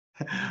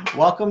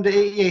Welcome to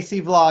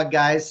AEAC Vlog,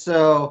 guys.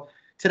 So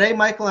today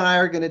Michael and I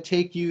are going to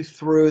take you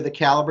through the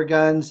caliber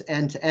guns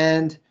end to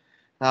end.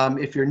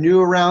 If you're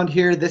new around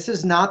here, this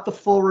is not the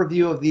full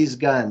review of these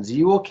guns.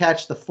 You will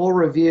catch the full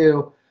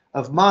review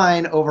of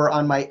mine over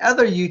on my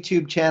other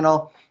YouTube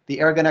channel, the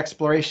Airgun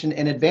Exploration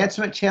and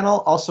Advancement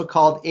channel, also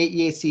called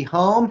AEAC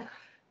Home.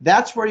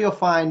 That's where you'll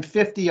find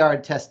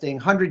 50-yard testing,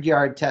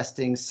 100-yard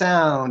testing,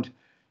 sound,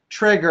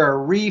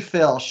 trigger,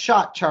 refill,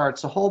 shot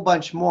charts, a whole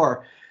bunch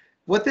more.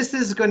 What this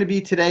is going to be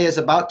today is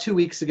about 2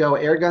 weeks ago,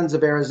 Airguns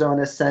of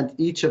Arizona sent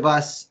each of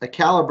us a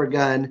caliber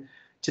gun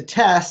to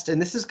test, and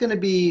this is going to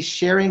be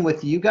sharing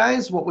with you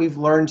guys what we've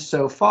learned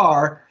so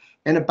far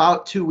in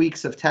about 2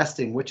 weeks of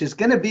testing, which is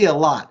going to be a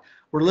lot.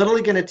 We're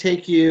literally going to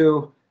take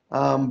you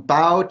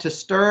bow to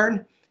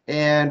stern,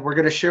 and we're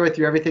going to share with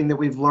you everything that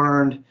we've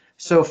learned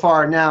so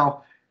far.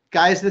 Now,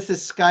 guys, this is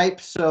Skype,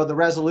 so the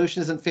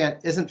resolution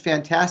isn't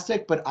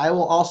fantastic, but I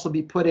will also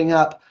be putting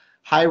up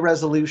high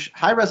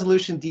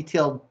resolution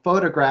detailed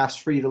photographs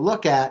for you to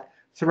look at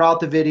throughout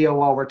the video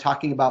while we're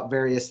talking about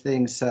various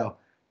things. So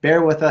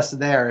bear with us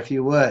there if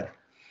you would.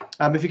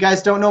 If you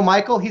guys don't know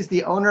Michael, he's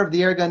the owner of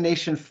the Airgun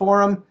Nation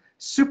Forum.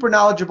 Super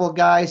knowledgeable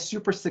guy,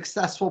 super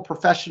successful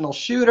professional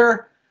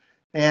shooter,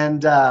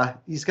 and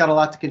he's got a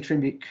lot to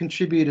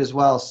contribute as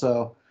well.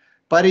 So,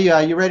 buddy,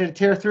 you ready to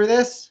tear through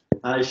this?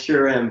 I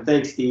sure am.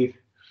 Thanks, Steve.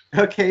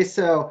 Okay,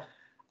 so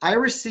I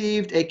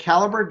received a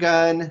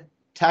Kalibrgun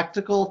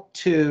Tactical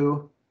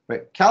 2,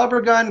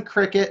 Kalibrgun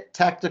Cricket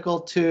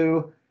Tactical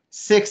 2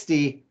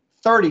 60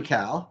 30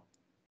 cal.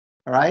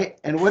 All right,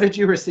 and what did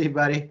you receive,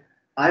 buddy?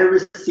 I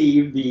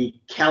received the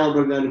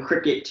Kalibrgun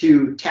Cricket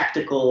 2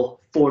 Tactical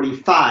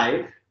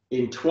 45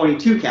 in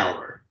 22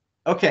 caliber.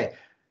 Okay,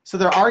 so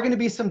there are going to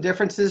be some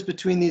differences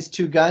between these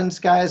two guns,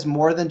 guys,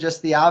 more than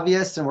just the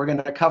obvious, and we're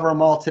going to cover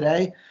them all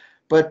today.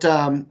 But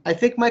I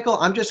think, Michael,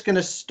 I'm just going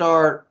to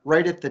start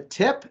right at the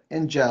tip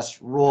and just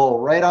roll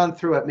right on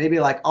through it.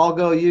 Maybe like I'll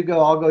go, you go,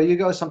 I'll go, you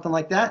go, something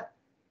like that.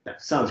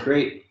 That sounds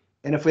great.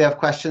 And if we have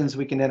questions,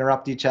 we can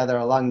interrupt each other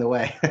along the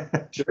way.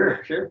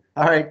 Sure, sure.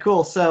 All right,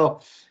 cool. So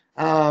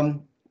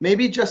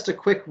maybe just a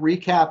quick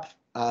recap,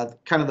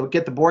 kind of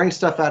get the boring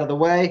stuff out of the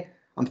way.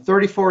 I'm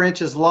 34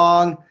 inches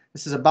long.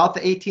 This is about the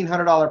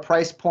 $1,800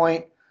 price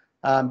point.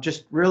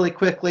 Just really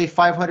quickly,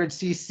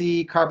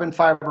 500cc carbon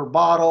fiber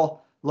bottle.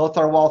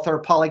 Lothar Walther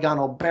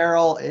polygonal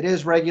barrel. It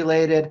is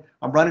regulated.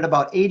 I'm running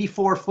about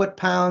 84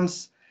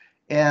 foot-pounds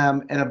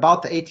and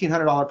about the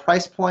 $1,800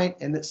 price point.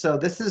 And so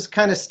this is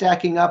kind of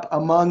stacking up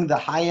among the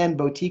high-end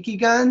boutique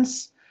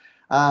guns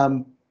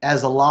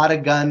as a lot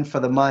of gun for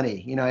the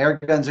money. You know, air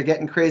guns are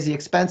getting crazy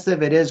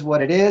expensive. It is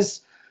what it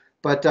is.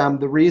 But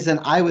the reason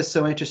I was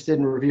so interested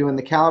in reviewing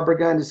the caliber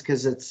gun is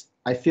because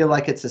I feel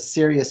like it's a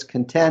serious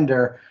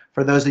contender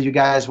for those of you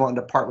guys wanting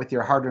to part with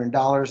your hard-earned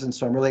dollars. And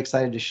so I'm really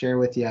excited to share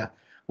with you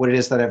what it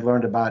is that I've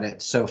learned about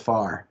it so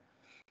far.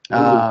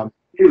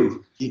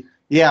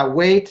 Yeah,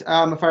 weight,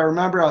 if I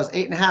remember, I was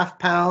 8.5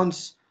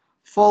 pounds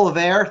full of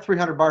air,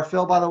 300 bar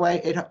fill, by the way,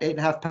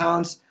 8.5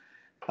 pounds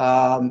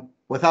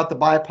without the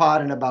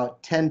bipod, and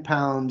about 10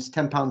 pounds,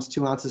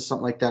 2 ounces,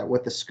 something like that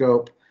with the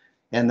scope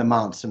and the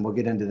mounts, and we'll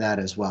get into that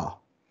as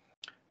well.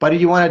 Buddy,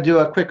 you want to do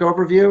a quick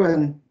overview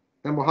and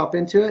then we'll hop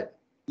into it?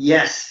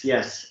 Yes,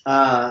 yes.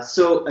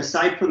 So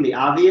aside from the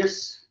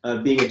obvious,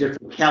 being a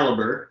different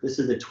caliber, this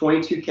is a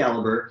 22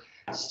 caliber.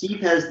 Steve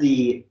has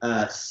the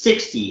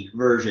 60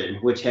 version,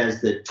 which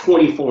has the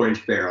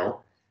 24-inch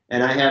barrel,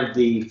 and I have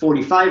the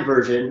 45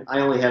 version.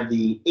 I only have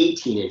the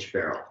 18-inch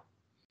barrel.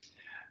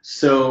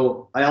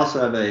 So I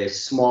also have a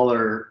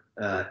smaller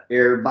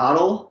air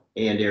bottle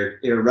and air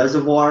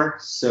reservoir,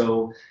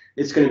 so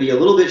it's going to be a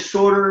little bit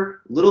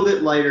shorter, a little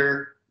bit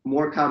lighter,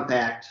 more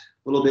compact,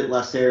 a little bit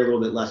less air, a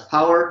little bit less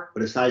power,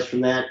 but aside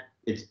from that,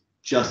 it's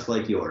just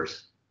like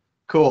yours.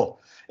 Cool.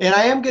 And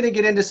I am going to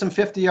get into some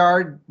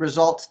 50-yard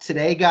results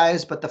today,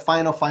 guys, but the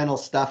final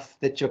stuff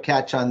that you'll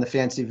catch on the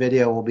fancy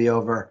video will be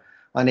over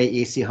on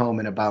AEAC Home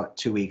in about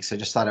 2 weeks. I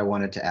just thought I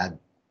wanted to add.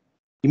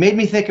 You made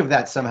me think of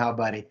that somehow,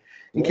 buddy,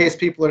 in case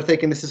people are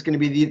thinking this is going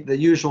to be the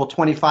usual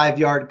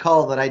 25-yard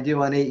cull that I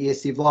do on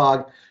AEAC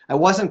Vlog. I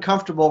wasn't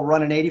comfortable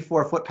running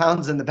 84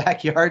 foot-pounds in the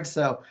backyard,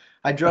 so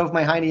I drove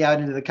my hiney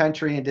out into the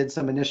country and did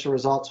some initial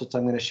results, which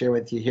I'm going to share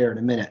with you here in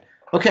a minute.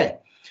 Okay,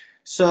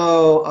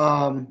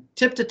 so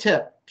tip to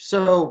tip.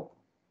 So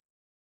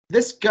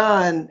this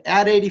gun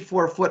at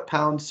 84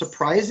 foot-pounds,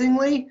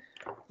 surprisingly,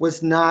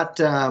 was not,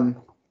 let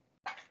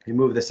me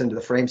move this into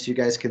the frame so you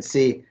guys can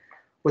see,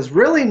 was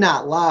really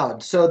not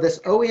loud. So this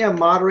OEM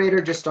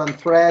moderator just on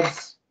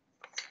threads,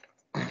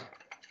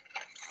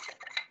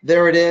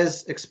 there it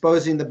is,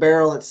 exposing the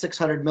barrel at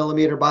 600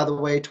 millimeter, by the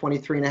way,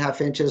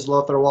 23.5 inches,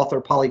 Lothar Walther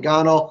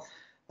polygonal.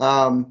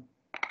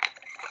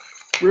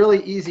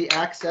 Really easy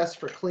access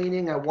for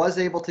cleaning. I was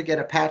able to get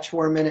a patch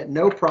worm in it,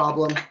 no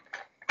problem.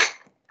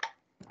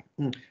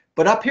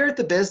 But up here at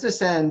the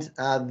business end,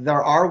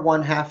 there are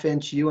 1/2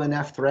 inch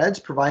UNF threads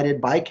provided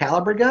by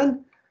Kalibrgun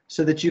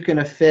so that you can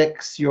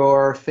affix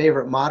your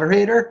favorite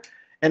moderator.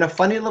 And a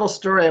funny little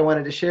story I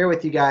wanted to share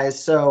with you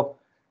guys. So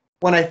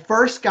when I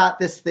first got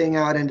this thing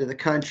out into the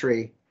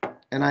country,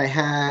 and I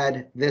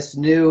had this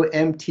new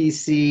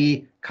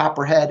MTC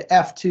Copperhead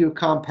F2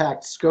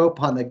 compact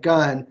scope on the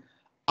gun,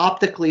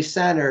 optically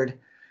centered,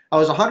 I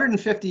was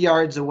 150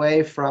 yards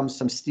away from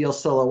some steel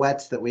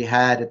silhouettes that we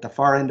had at the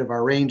far end of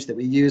our range that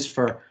we use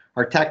for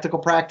our tactical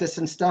practice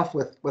and stuff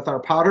with our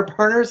powder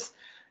burners.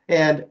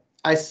 And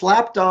I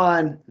slapped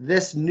on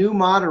this new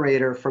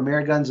moderator from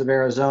Airguns of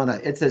Arizona.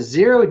 It's a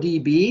 0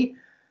 dB,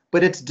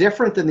 but it's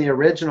different than the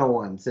original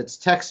ones. It's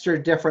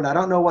textured different. I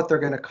don't know what they're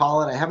going to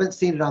call it. I haven't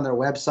seen it on their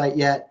website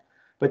yet,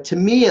 but to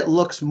me it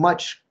looks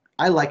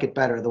I like it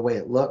better the way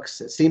it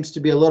looks. It seems to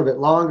be a little bit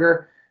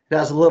longer. It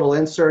has a little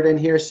insert in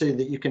here so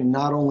that you can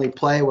not only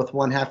play with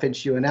 1/2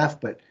 inch UNF,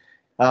 but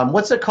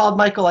what's it called,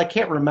 Michael? I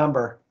can't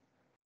remember.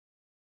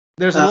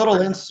 There's a little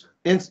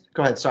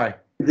go ahead, sorry.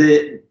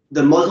 The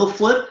muzzle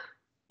flip?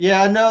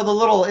 Yeah, no, the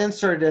little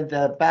insert at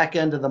the back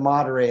end of the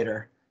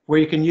moderator where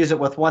you can use it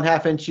with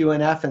 1/2 inch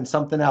UNF and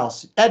something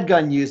else.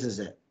 Airgun uses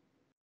it.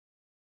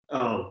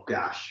 Oh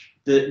gosh,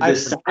 the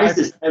size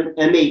is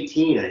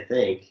M18, I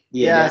think.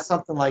 Yeah,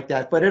 something like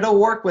that. But it'll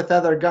work with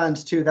other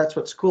guns too. That's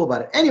what's cool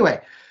about it.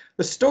 Anyway,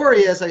 the story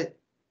is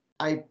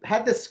I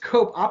had this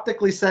scope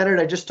optically centered.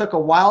 I just took a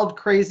wild,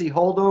 crazy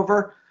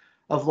holdover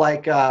of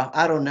like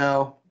I don't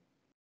know,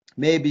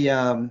 maybe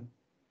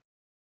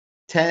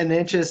 10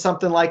 inches,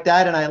 something like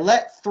that, and I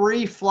let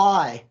 3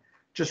 fly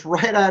just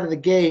right out of the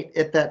gate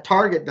at that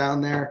target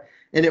down there,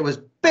 and it was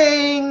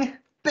bang,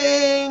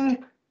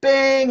 bang,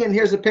 bang, and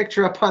here's a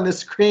picture up on the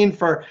screen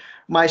for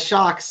my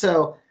shock.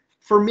 So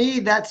for me,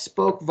 that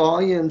spoke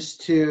volumes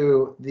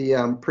to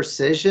the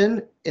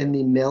precision in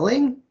the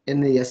milling, in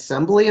the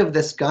assembly of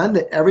this gun,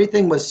 that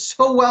everything was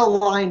so well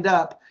lined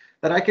up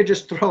that I could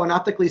just throw an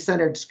optically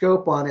centered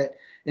scope on it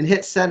and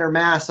hit center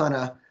mass on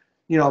a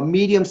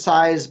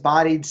medium-sized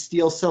bodied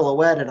steel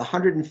silhouette at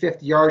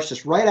 150 yards,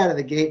 just right out of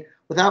the gate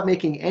without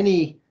making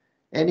any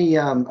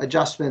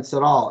adjustments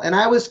at all. And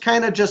I was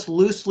kind of just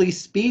loosely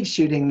speed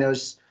shooting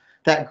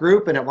that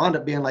group, and it wound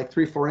up being like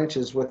 3-4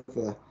 inches with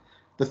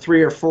the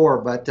 3 or 4.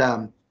 But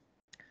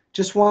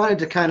just wanted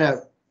to kind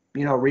of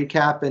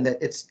recap, and that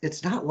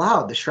it's not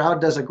loud. The Shroud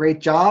does a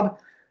great job,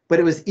 but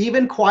it was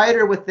even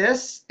quieter with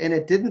this, and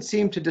it didn't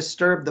seem to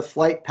disturb the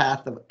flight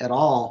path at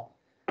all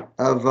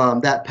of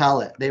that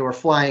pellet. They were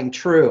flying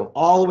true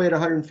all the way to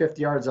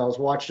 150 yards. I was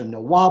watching them.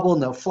 No wobble,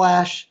 no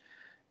flash,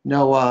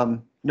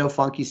 no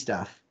funky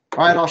stuff.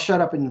 All right, I'll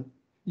shut up and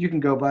you can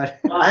go, bud.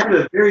 I have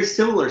a very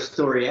similar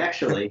story,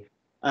 actually.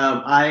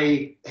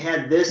 I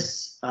had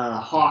this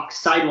Hawk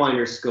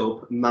Sidewinder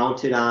scope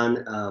mounted on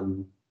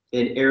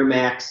an Air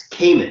Max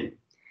Cayman,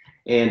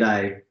 and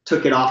I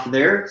took it off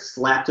there,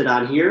 slapped it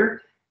on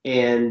here,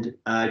 and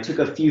I took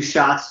a few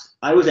shots.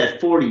 I was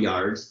at 40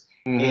 yards,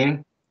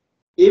 and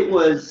it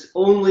was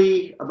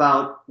only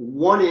about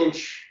 1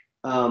 inch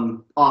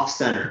off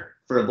center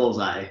for a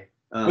bullseye.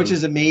 Which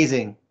is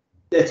amazing.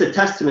 It's a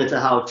testament to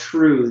how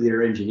true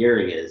their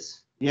engineering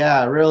is.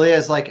 Yeah, it really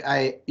is. Like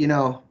I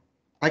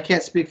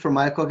can't speak for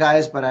Michael,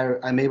 guys, but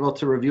I'm able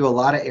to review a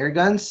lot of air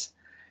guns,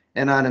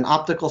 and on an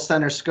optical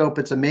center scope,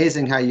 it's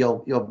amazing how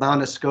you'll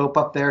mount a scope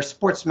up there.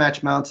 Sports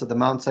match mounts are the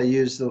mounts I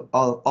use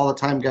all the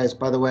time, guys.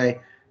 By the way,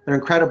 they're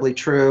incredibly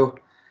true,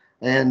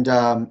 and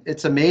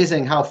it's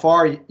amazing how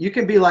far you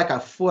can be like a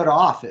foot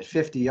off at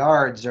 50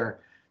 yards or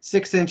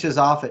 6 inches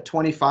off at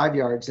 25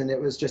 yards, and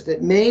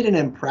it made an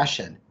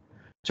impression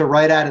to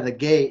right out of the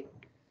gate.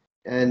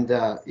 And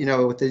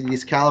with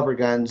these caliber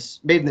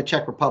guns, made in the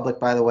Czech Republic,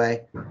 by the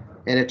way,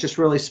 and it just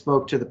really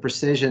spoke to the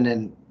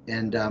precision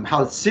and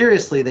how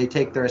seriously they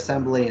take their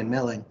assembly and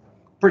milling.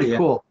 Pretty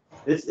cool.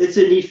 It's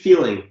a neat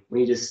feeling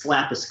when you just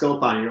slap a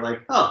scope on and you're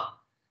like, oh,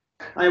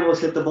 I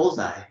almost hit the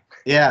bullseye.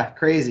 Yeah,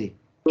 crazy.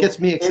 Gets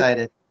me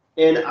excited.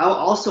 And I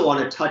also want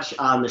to touch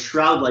on the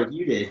Shroud like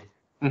you did.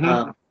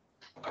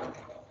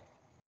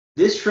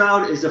 This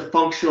Shroud is a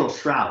functional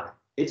Shroud.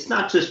 It's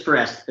not just for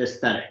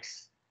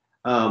aesthetics.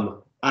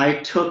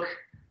 I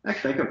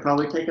could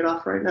probably take it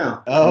off right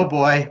now. Oh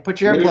boy, put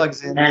your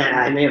earplugs in.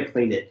 I may have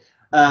cleaned it.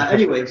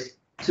 Anyways,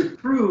 to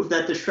prove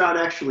that the Shroud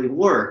actually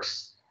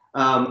works,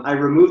 I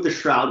removed the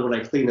Shroud when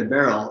I cleaned the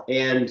barrel,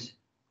 and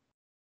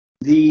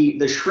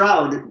the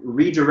Shroud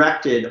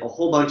redirected a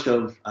whole bunch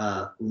of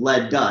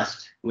lead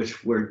dust,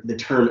 where the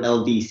term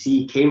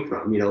LDC came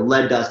from,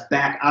 lead dust,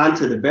 back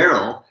onto the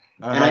barrel.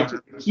 And I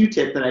took a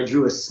Q-tip and I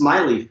drew a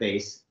smiley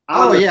face.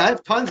 Oh yeah, I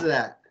have tons of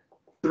that.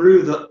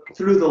 Through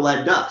the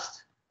lead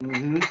dust.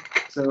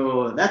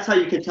 So that's how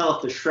you can tell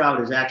if the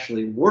Shroud is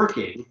actually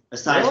working.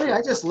 Really?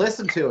 I just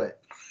listened to it.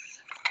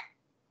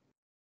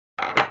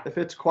 If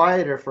it's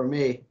quieter for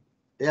me.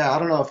 Yeah, I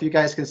don't know if you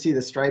guys can see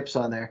the stripes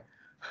on there.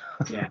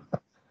 Yeah.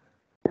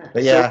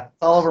 But yeah, it's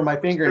all over my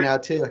finger now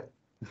too.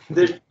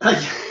 Did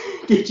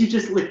you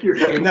just lick your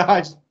finger? No,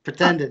 I just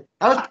pretended.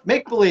 I was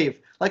make-believe,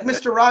 like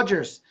Mr.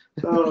 Rogers.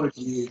 Oh,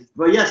 geez.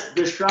 But yes,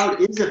 the Shroud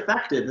is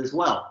effective as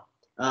well.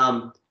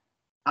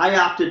 I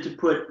opted to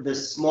put the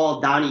small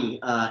Donnie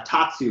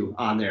Tatsu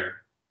on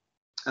there,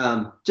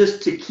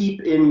 just to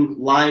keep in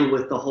line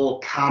with the whole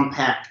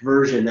compact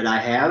version that I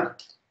have.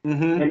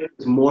 Mm-hmm. and it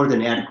was more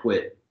than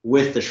adequate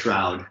with the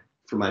shroud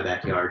for my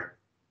backyard.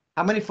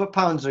 How many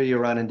foot-pounds are you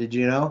running? Did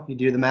you know? You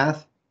do the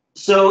math?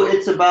 So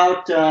it's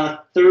about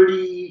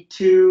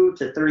 32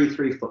 to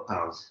 33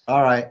 foot-pounds.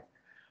 All right.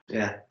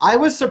 Yeah. I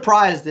was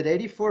surprised at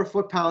 84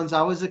 foot-pounds.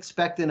 I was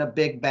expecting a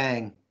big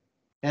bang,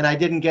 and I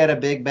didn't get a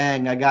big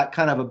bang. I got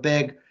kind of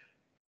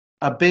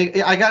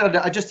I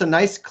got just a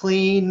nice,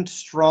 clean,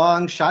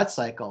 strong shot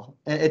cycle.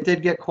 It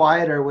did get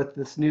quieter with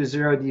this new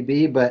 0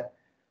 dB, but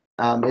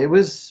it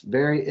was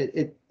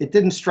it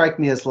didn't strike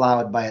me as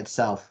loud by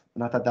itself,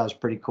 and I thought that was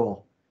pretty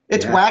cool.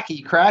 It's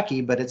wacky,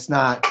 cracky, but it's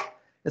not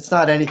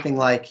anything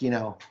like,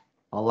 a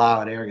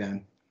loud air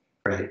gun.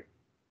 Right.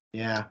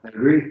 Yeah. I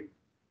agree.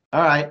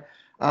 All right.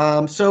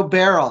 So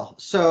barrel.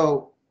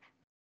 So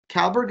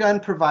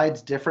Kalibrgun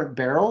provides different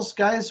barrels,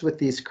 guys, with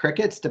these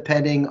crickets,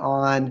 depending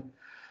on,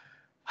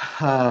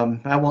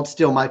 I won't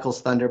steal Michael's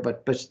thunder,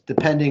 but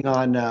depending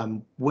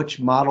on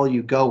which model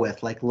you go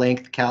with, like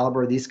length,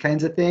 caliber, these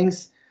kinds of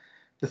things.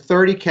 The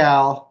 30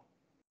 cal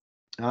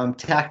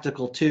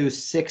Tactical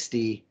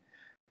 260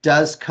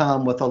 does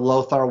come with a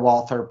Lothar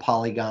Walther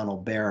polygonal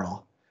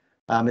barrel.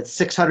 It's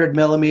 600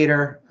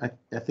 millimeter.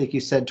 I think you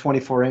said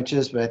 24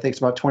 inches, but I think it's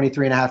about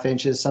 23 and a half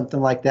inches, something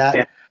like that.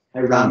 Yeah,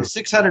 I rounded.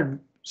 600.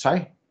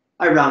 Sorry.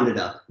 I rounded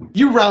up.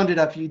 You rounded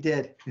up. You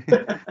did.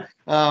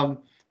 But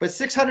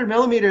 600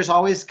 millimeter is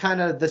always kind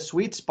of the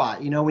sweet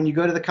spot. When you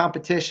go to the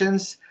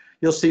competitions,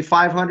 you'll see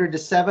 500 to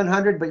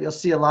 700, but you'll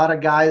see a lot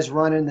of guys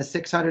running the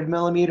 600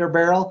 millimeter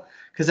barrel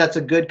because that's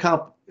a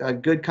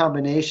good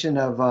combination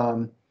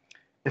of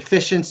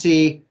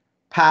efficiency,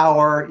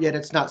 power, yet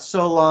it's not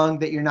so long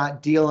that you're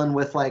not dealing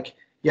with, like,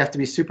 you have to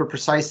be super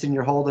precise in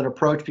your hold and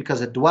approach because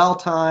of dwell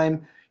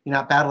time. You're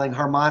not battling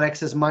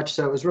harmonics as much.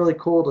 So it was really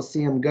cool to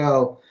see him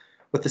go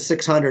with the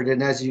 600.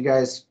 And as you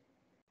guys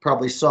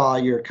probably saw,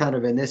 you're kind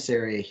of in this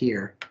area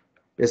here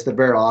is the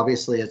barrel.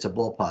 Obviously, it's a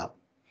bullpup.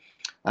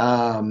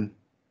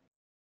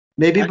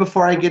 Maybe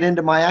before I get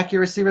into my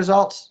accuracy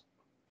results.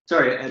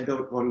 Sorry, I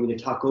don't want me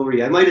to talk over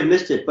you. I might have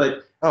missed it,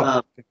 but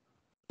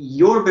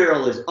your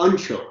barrel is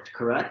unchoked,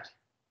 correct?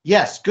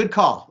 Yes, good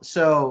call.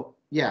 So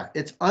yeah,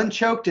 it's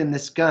unchoked in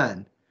this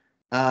gun.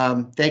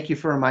 Thank you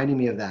for reminding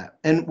me of that.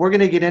 And we're going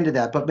to get into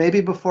that. But maybe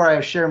before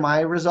I share my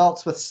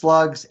results with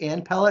slugs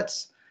and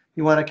pellets,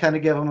 you want to kind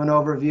of give them an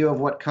overview of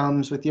what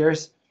comes with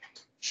yours?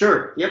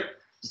 Sure. Yep.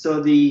 So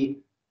the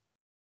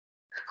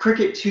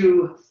Cricket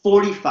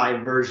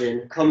 245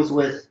 version comes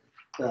with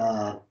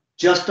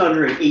just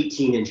under an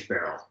 18-inch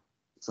barrel.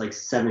 It's like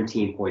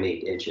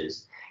 17.8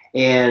 inches.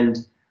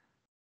 And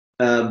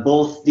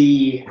both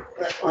the,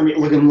 let me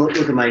look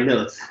at my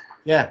notes.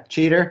 Yeah,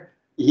 cheater.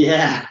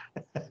 Yeah.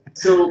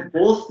 So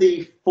both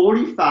the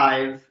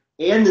 45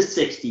 and the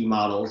 60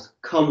 models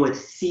come with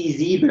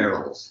CZ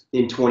barrels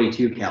in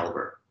 22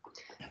 caliber.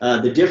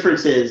 The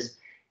difference is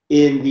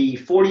in the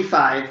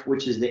 45,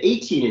 which is the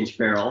 18-inch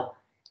barrel,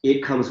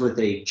 it comes with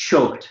a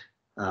choked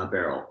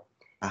barrel.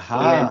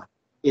 Aha.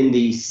 And in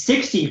the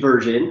 60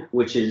 version,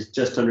 which is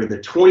just under the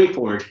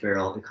 24-inch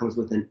barrel, it comes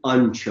with an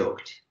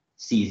unchoked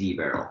CZ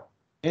barrel.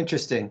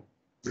 Interesting.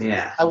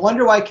 Yeah. I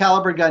wonder why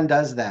Kalibrgun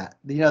does that.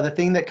 The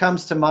thing that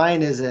comes to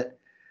mind is that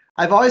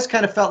I've always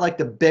kind of felt like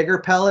the bigger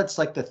pellets,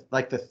 like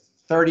the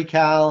 30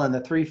 cal and the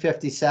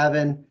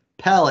 357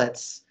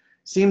 pellets,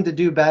 seem to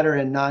do better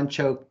in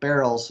non-choked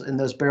barrels, and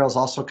those barrels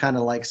also kind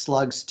of like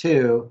slugs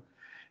too.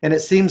 And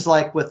it seems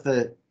like with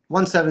the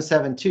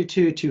 177,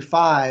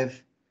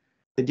 2225,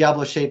 the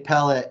Diablo shaped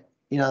pellet,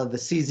 the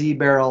CZ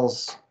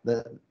barrels,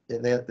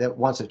 that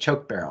wants a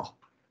choke barrel.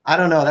 I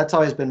don't know. That's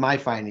always been my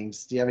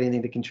findings. Do you have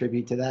anything to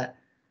contribute to that?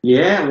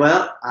 Yeah,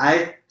 well,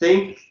 I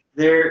think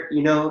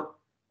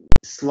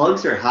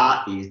slugs are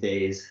hot these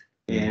days,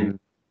 and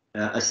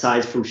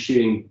aside from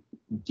shooting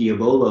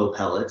Diabolo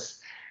pellets,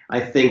 I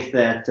think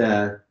that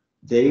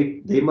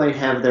they might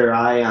have their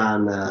eye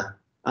on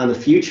the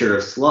future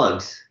of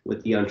slugs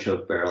with the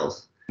unchoked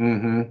barrels.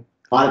 Mm-hmm.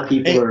 A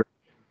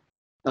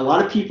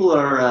lot of people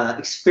are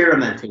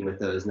experimenting with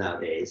those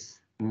nowadays.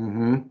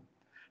 Mm-hmm.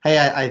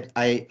 Hey,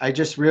 I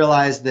just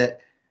realized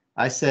that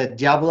I said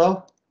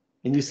Diablo,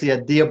 and you see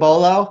a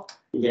Diabolo,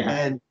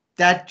 and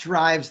that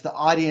drives the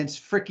audience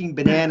freaking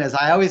bananas.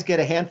 I always get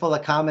a handful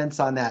of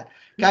comments on that.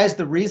 Guys,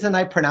 the reason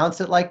I pronounce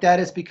it like that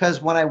is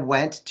because when I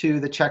went to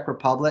the Czech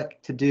Republic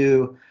to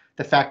do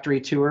the factory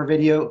tour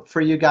video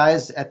for you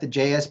guys at the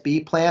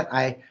JSB plant,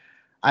 I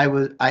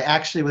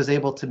actually was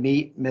able to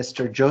meet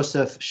Mr.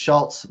 Joseph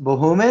Schultz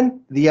Bohuman,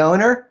 the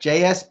owner,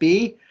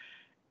 JSB,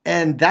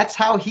 and that's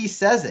how he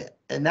says it.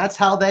 And that's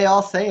how they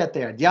all say it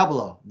there.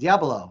 Diablo,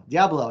 Diablo,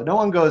 Diablo. No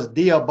one goes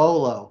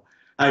Diabolo.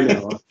 I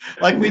know.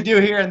 Like we do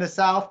here in the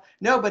South.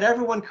 No, but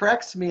everyone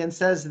corrects me and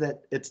says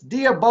that it's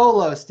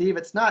Diabolo, Steve.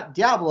 It's not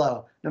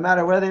Diablo, no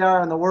matter where they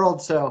are in the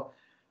world. So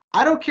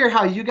I don't care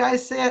how you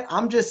guys say it.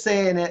 I'm just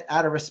saying it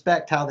out of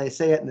respect how they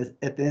say it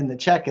in the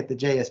Czech at the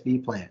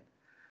JSB plant.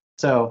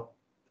 So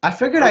I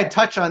figured I'd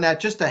touch on that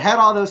just to head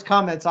all those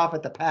comments off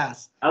at the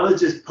pass. I was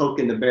just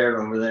poking the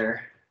bear over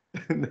there.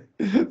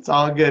 It's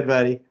all good,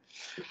 buddy.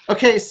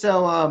 Okay,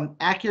 so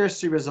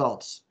accuracy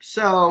results.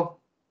 So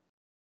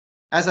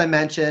as I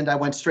mentioned, I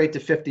went straight to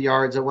 50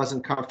 yards. I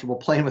wasn't comfortable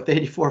playing with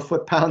 84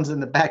 foot-pounds in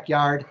the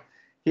backyard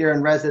here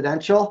in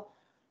residential.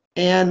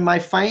 And my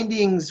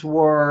findings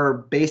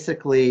were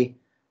basically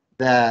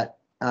that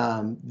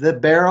the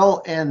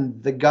barrel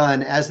and the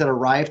gun, as it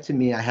arrived to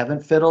me, I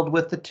haven't fiddled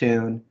with the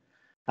tune,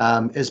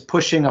 is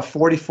pushing a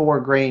 44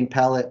 grain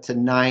pellet to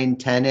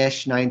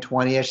 910-ish,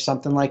 920-ish,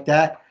 something like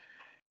that.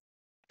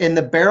 And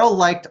the barrel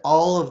liked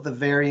all of the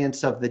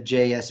variants of the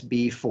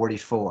JSB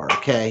 44,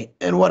 okay?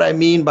 And what I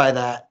mean by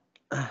that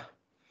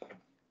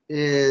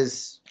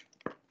is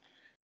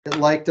it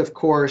liked, of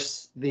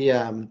course, the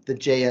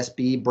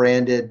JSB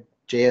branded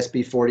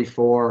JSB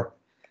 44.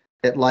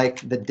 It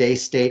liked the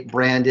Daystate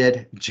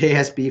branded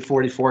JSB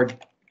 44.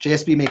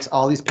 JSB makes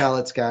all these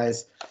pellets,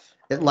 guys.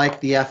 It liked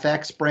the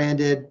FX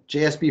branded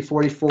JSB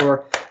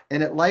 44,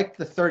 and it liked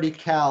the 30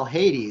 cal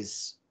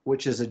Hades,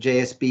 which is a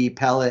JSB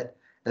pellet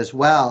as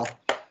well.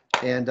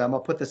 And I'll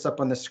put this up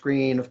on the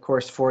screen, of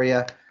course, for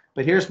you.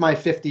 But here's my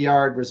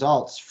 50-yard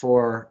results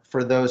for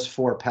those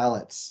 4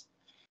 pellets.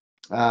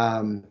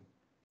 The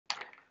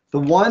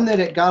one that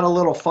it got a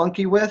little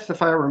funky with,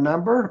 if I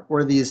remember,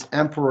 were these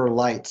Emperor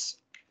lights.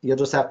 You'll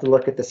just have to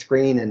look at the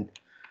screen and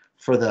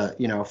for the,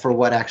 for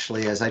what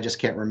actually is. I just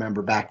can't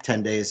remember back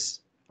 10 days.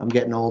 I'm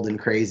getting old and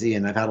crazy,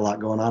 and I've had a lot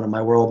going on in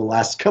my world the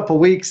last couple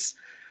weeks.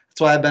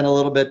 That's why I've been a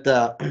little bit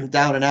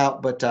down and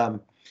out. But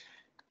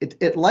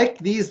it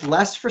liked these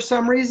less for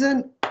some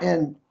reason,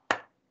 and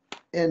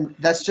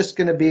that's just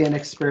going to be an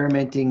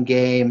experimenting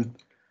game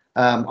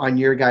on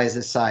your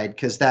guys' side,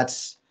 because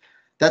that's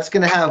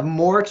going to have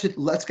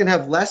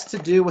less to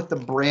do with the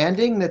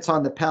branding that's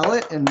on the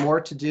pellet and more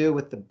to do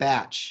with the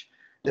batch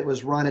that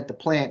was run at the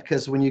plant.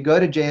 Because when you go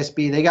to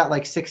JSB, they got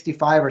like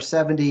 65 or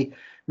 70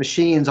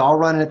 machines all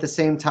running at the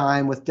same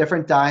time with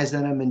different dyes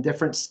in them and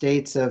different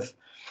states of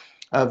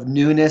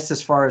newness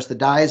as far as the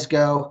dyes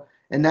go.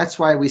 And that's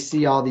why we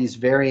see all these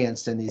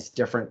variants in these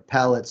different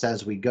pellets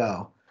as we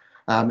go.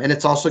 And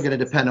it's also going to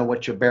depend on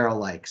what your barrel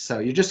likes. So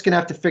you're just going to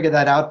have to figure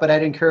that out. But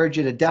I'd encourage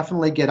you to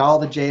definitely get all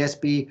the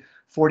JSB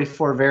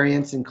 44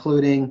 variants,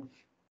 including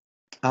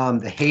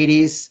the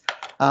Hades.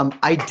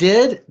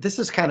 This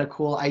is kind of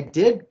cool. I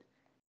did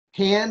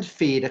hand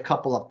feed a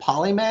couple of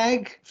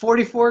Polymag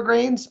 44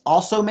 grains,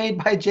 also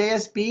made by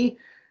JSB.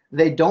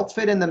 They don't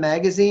fit in the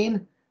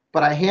magazine,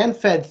 but I hand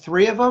fed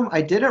 3 of them.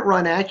 I didn't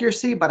run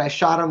accuracy, but I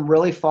shot them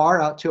really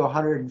far, out to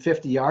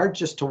 150 yards,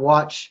 just to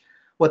watch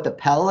what the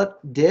pellet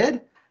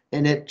did.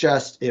 And it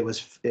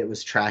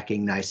was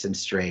tracking nice and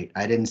straight.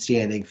 I didn't see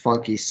anything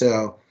funky.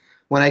 So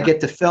when I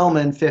get to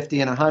filming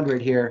 50 and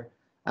 100 here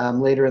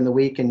later in the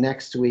week and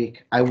next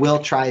week, I will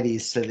try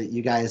these so that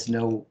you guys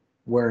know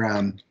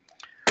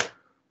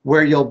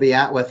where you'll be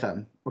at with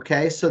them.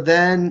 Okay, so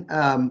then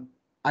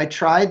I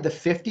tried the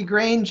 50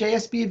 grain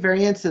JSB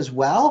variants as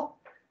well,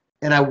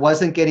 and I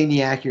wasn't getting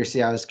the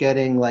accuracy. I was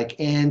getting like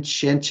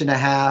inch and a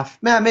half,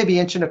 maybe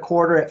inch and a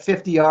quarter at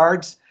 50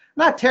 yards.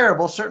 Not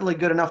terrible, certainly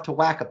good enough to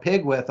whack a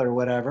pig with or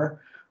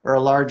whatever, or a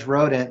large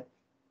rodent.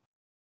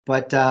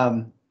 But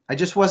I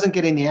just wasn't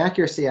getting the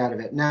accuracy out of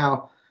it.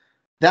 Now,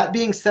 that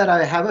being said,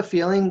 I have a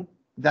feeling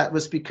that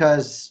was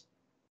because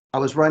I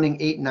was running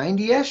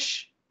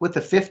 890-ish with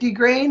the 50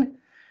 grain.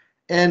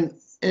 And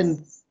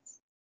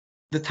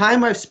the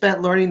time I've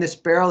spent learning this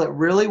barrel, it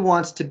really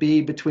wants to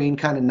be between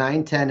kind of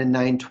 910 and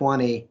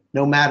 920,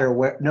 no matter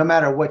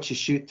what you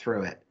shoot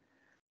through it.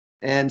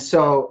 And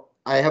so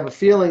I have a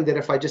feeling that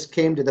if I just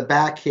came to the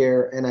back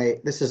here, and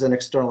this is an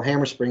external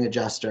hammer spring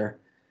adjuster,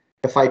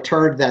 if I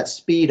turned that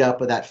speed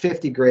up of that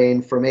 50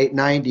 grain from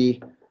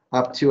 890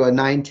 up to a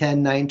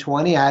 910,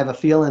 920, I have a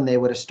feeling they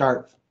would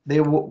have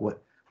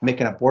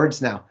making up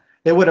words now.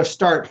 They would have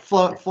started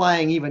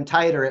flying even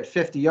tighter at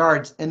 50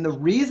 yards. And the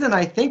reason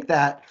I think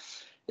that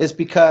is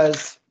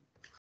because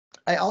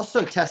I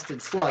also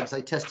tested slugs. I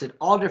tested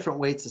all different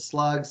weights of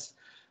slugs,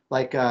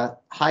 like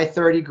high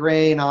 30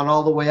 grain on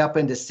all the way up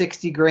into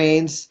 60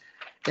 grains.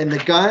 And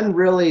the gun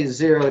really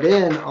zeroed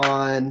in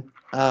on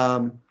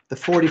the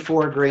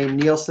 44 grain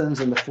Nielsen's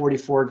and the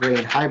 44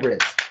 grain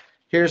hybrids.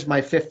 Here's my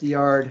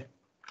 50-yard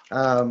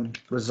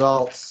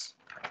results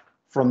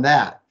from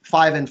that.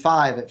 5 and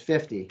 5 at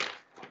 50.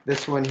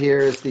 This one here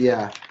is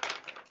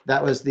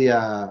that was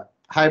the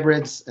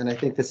hybrids, and I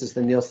think this is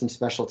the Nielsen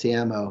specialty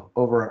ammo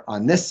over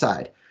on this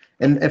side.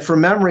 And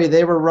from memory,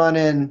 they were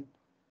running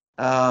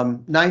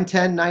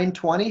 910,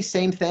 920,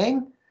 same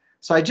thing.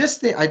 So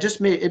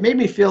it made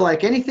me feel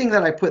like anything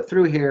that I put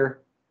through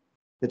here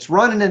that's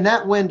running in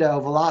that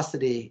window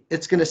velocity,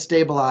 it's going to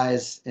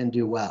stabilize and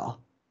do well.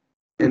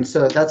 And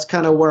so that's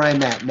kind of where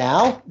I'm at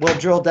now. We'll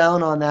drill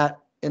down on that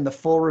in the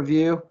full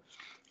review.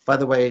 By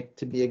the way,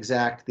 to be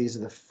exact, these are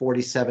the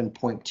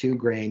 47.2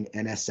 grain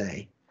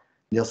NSA,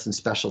 Nielsen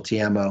specialty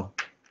ammo,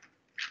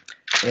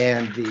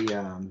 and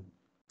the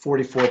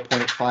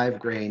 44.5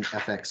 grain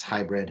FX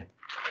hybrid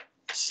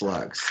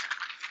slugs.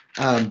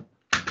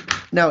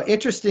 Now,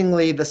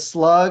 interestingly, the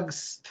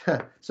slugs,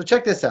 so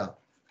check this out.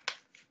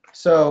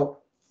 So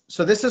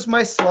this is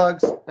my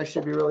slugs. I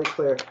should be really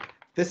clear.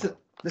 This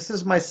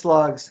is my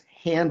slugs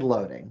hand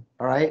loading,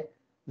 all right?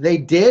 They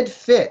did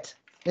fit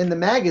in the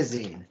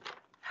magazine.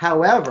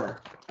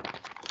 However,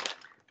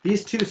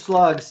 these two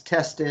slugs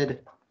tested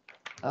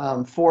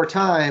 4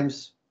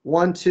 times.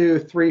 1, 2,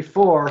 3,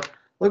 4.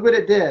 Look what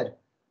it did.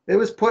 It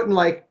was putting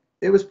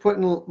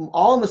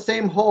all in the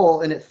same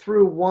hole, and it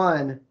threw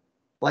one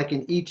like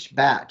in each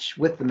batch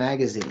with the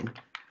magazine.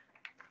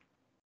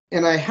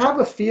 And I have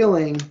a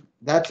feeling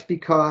that's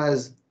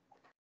because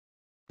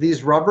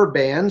these rubber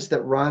bands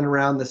that run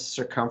around the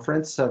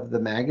circumference of the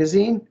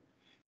magazine,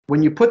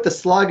 when you put the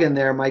slug in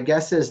there, my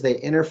guess is they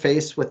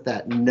interface with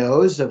that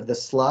nose of the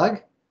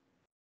slug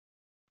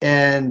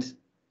and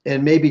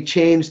maybe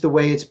change the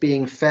way it's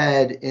being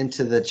fed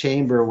into the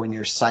chamber when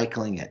you're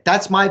cycling it.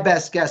 That's my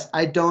best guess.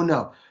 I don't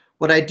know.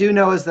 What I do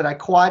know is that I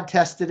quad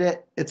tested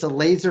it. It's a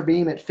laser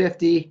beam at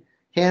 50,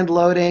 hand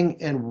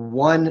loading, and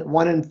 1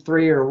 in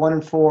 3 or 1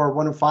 in 4,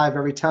 1 in 5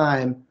 every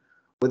time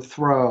would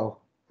throw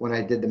when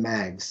I did the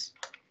mags.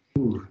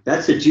 Ooh,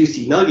 that's a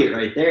juicy nugget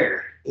right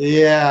there.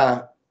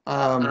 Yeah.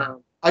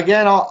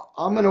 Again,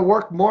 I'm going to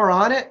work more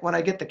on it when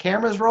I get the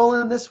cameras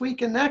rolling this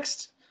week and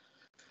next.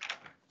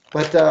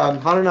 But I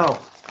don't know.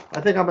 I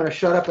think I'm going to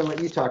shut up and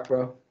let you talk,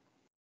 bro.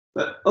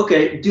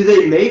 Okay. Do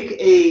they make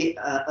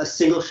a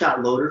single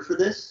shot loader for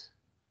this?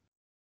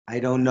 I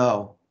don't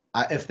know.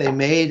 If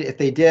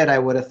they did, I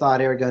would have thought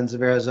Airguns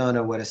of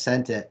Arizona would have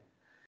sent it.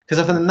 Because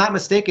if I'm not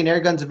mistaken,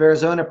 Airguns of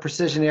Arizona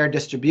Precision Air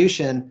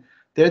Distribution,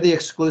 they're the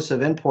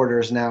exclusive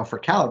importers now for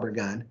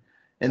Kalibrgun.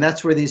 And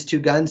that's where these two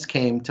guns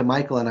came to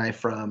Michael and I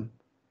from.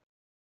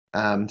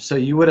 So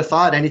you would have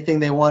thought anything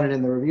they wanted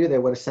in the review, they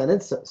would have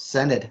sent.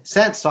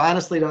 So I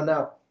honestly don't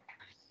know.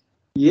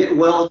 Yeah,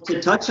 well,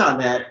 to touch on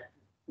that,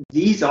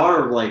 these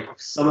are like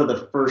some of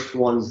the first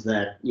ones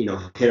that,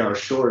 hit our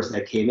shores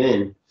that came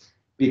in,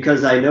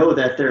 because I know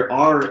that there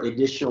are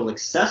additional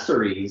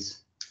accessories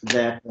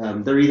that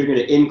they're either going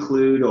to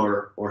include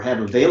or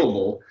have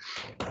available,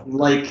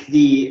 like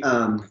the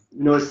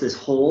notice this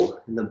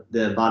hole in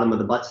the bottom of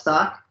the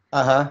buttstock.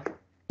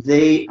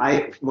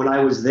 When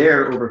I was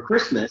there over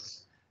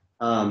Christmas,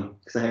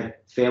 because I have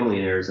family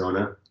in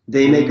Arizona,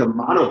 they make a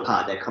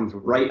monopod that comes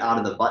right out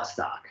of the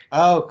buttstock.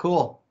 Oh,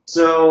 cool.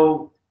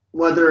 So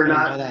whether or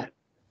not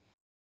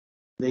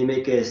they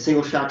make a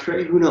single shot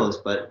tray, who knows?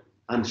 But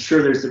I'm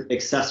sure there's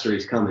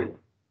accessories coming.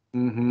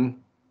 Mm-hmm.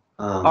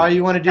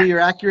 You want to do your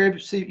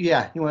accuracy?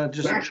 Yeah, you want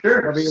to just... Yeah,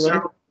 sure.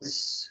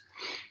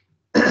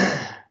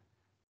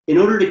 In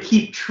order to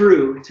keep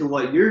true to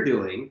what you're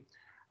doing,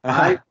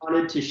 I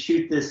wanted to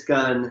shoot this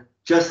gun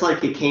just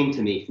like it came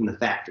to me from the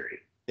factory.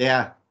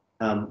 Yeah.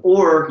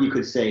 Or you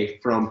could say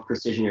from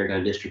Precision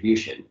Airgun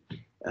Distribution,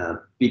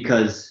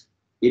 because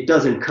it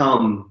doesn't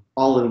come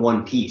all in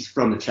one piece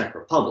from the Czech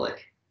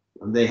Republic.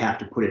 They have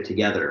to put it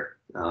together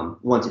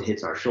once it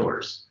hits our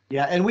shores.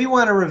 Yeah, and we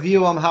want to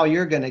review them how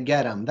you're going to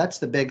get them. That's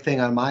the big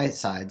thing on my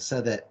side, so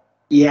that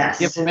the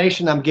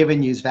information I'm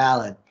giving you is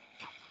valid.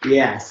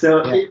 Yeah,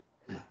 so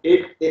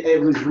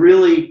it was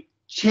really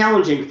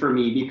challenging for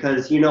me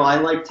because, I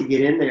like to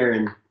get in there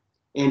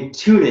and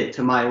tune it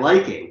to my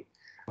liking.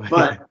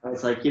 But I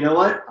was like, you know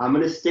what? I'm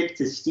going to stick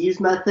to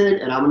Steve's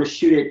method, and I'm going to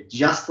shoot it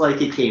just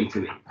like it came to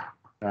me.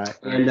 Right.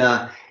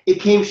 And it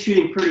came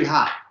shooting pretty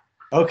hot.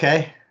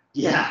 Okay.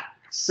 Yeah.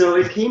 So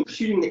it came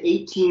shooting the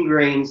 18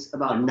 grains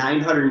about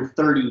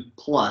 930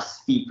 plus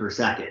feet per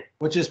second.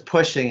 Which is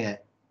pushing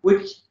it.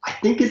 Which I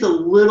think is a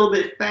little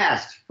bit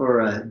fast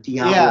for a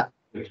Diablo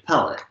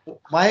pellet.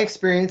 My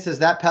experience is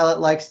that pellet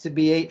likes to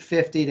be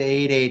 850 to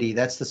 880.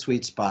 That's the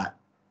sweet spot.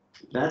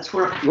 That's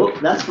where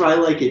I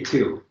like it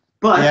too.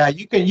 But yeah,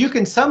 you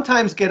can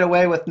sometimes get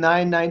away with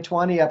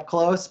 920 up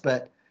close,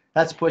 but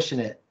that's pushing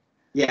it.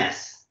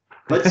 Yes,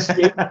 but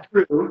stay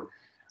true.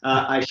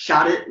 I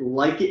shot it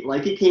like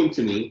it came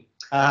to me.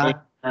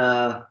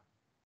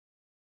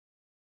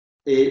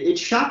 It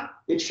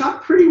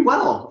shot pretty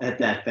well at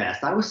that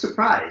fast. I was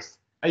surprised.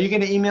 Are you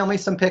going to email me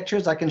some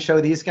pictures? I can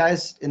show these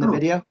guys in the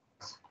video.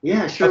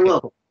 Yeah, sure will.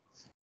 Cool.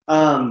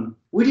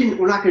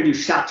 We're not going to do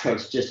shot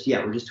trucks just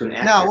yet. We're just doing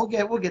accurate.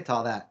 No, we'll get to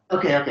all that.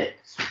 Okay.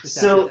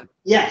 So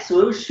it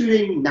was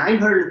shooting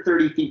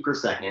 930 feet per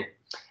second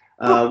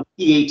with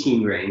the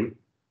 18 grain,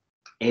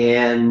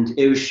 and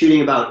it was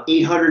shooting about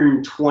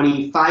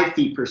 825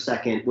 feet per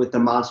second with the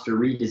monster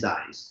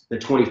redesigns, the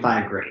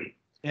 25 grain.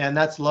 Yeah, and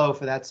that's low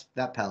for that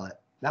pellet.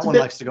 That one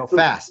likes to go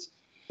fast.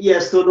 Yeah,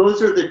 so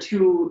those are the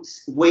two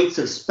weights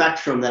of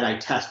spectrum that I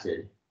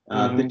tested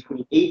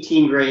between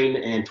 18 grain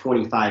and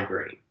 25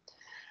 grain.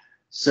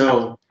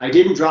 So I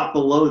didn't drop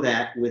below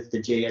that with the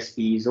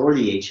JSBs or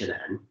the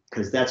H&N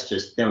because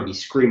that would be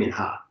screaming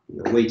hot,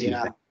 way too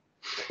fast.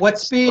 What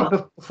speed,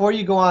 before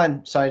you go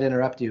on, sorry to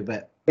interrupt you,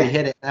 but we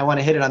hit it. I want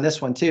to hit it on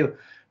this one too.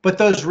 But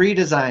those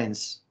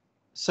redesigns,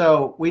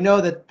 so we know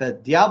that the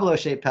Diablo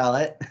shaped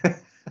pellet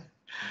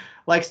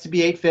likes to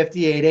be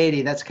 850,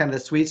 880. That's kind of the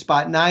sweet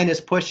spot. 9 is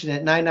pushing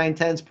it.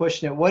 910 is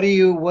pushing it. What do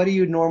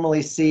you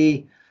normally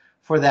see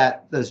for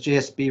those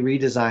JSB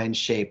redesigns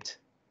shaped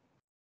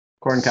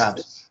corn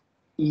cobs?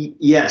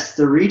 Yes,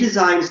 the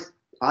redesigns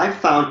I've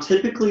found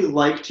typically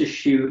like to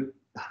shoot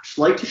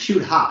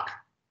hot,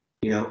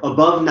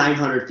 above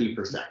 900 feet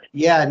per second.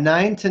 Yeah,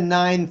 9 to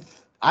 9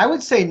 I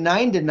would say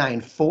 9 to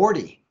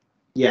 940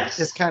 Yes.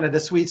 is kind of the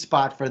sweet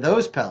spot for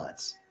those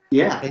pellets.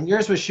 Yeah. And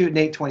yours was shooting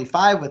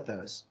 825 with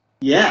those.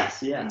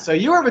 Yes. Yeah. So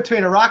you were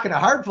between a rock and a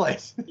hard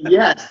place.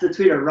 Yes,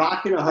 between a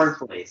rock and a hard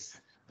place.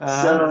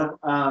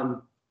 Uh-huh.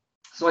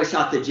 So I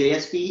shot the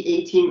JSB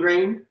 18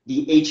 grain,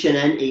 the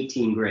H&N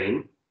 18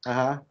 grain,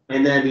 and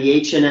then the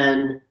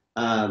H&N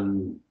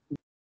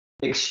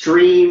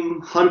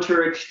Extreme,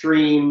 Hunter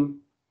Extreme,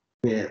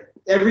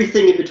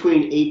 everything in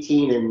between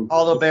 18 and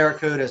all the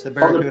Barracudas, the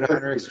Barracuda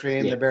Hunter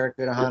Extreme, yeah. The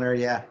Barracuda Hunter,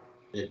 yeah.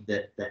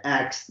 The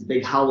X, the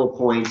big hollow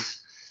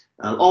points,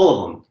 all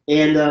of them.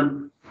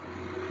 And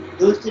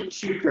those didn't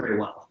shoot very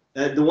well,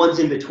 the ones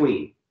in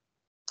between.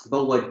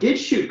 But what did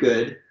shoot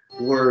good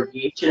were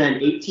the H&N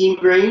 18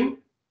 grain,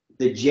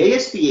 the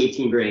JSB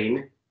 18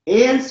 grain,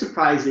 and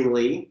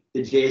surprisingly,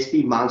 the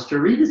JSB Monster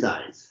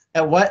redesigns.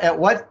 At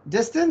what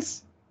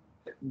distance?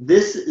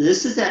 This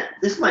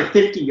is my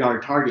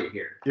 50-yard target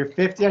here. Your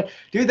 50,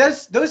 dude.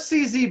 Those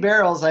CZ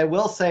barrels, I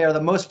will say, are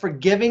the most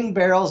forgiving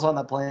barrels on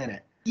the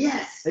planet.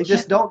 Yes. They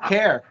just don't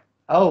care.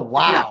 Oh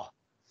wow.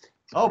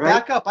 Oh, right?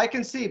 back up. I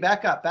can see.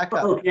 Back up. Back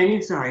up. Oh, can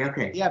you? Sorry.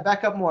 Okay. Yeah,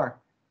 back up more.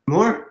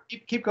 More?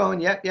 Keep going.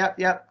 Yep.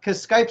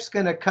 Because Skype's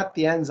gonna cut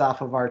the ends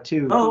off of our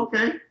two. Oh,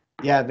 okay.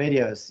 Yeah,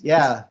 videos.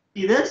 Yeah.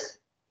 See this?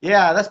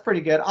 Yeah, that's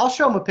pretty good. I'll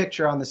show them a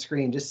picture on the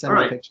screen. Just send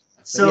me a picture.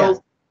 So yeah.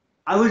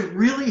 I was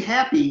really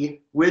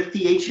happy with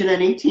the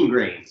H&N 18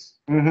 grains.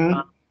 Mm-hmm.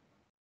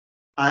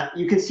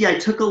 You can see I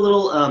took a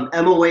little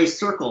MOA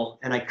circle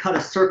and I cut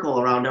a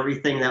circle around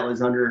everything that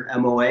was under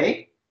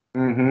MOA.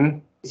 Mm-hmm.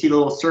 See the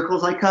little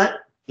circles I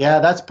cut? Yeah,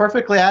 that's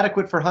perfectly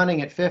adequate for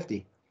hunting at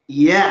 50.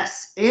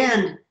 Yes,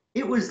 and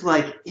it was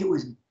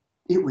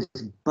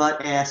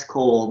butt ass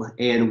cold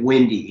and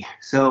windy.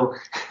 So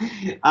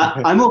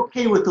I'm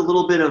okay with a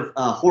little bit of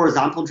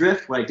horizontal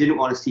drift. What I didn't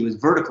want to see was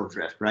vertical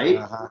drift, right?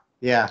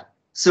 Yeah.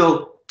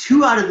 So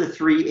 2 out of the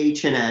 3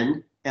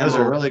 H&N. Those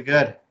are really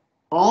good.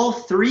 All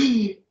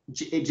 3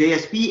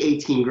 JSB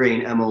 18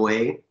 grain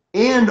MOA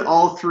and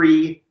all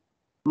 3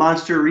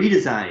 Monster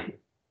redesign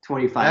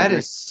 25. That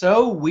is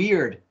so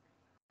weird.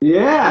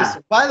 Yeah.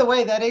 By the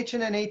way, that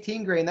H&N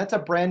 18 grain, that's a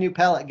brand new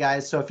pellet,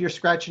 guys. So if you're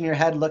scratching your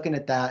head looking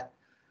at that,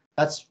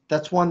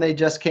 that's one they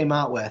just came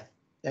out with.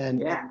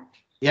 And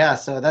yeah,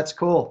 so that's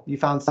cool. You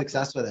found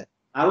success with it.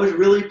 I was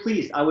really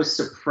pleased. I was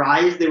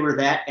surprised they were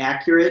that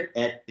accurate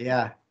at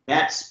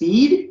that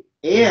speed,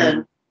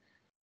 and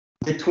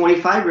the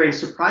 25 grain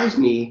surprised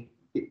me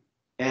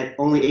at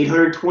only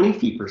 820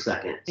 feet per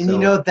second. And you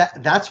know,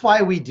 that's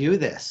why we do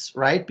this,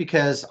 right?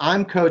 Because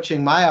I'm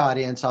coaching my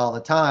audience all the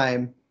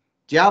time.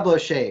 Diablo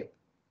shape,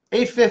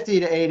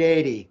 850 to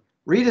 880,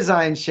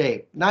 redesign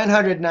shape,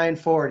 900,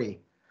 940.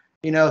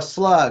 You know,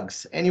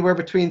 slugs, anywhere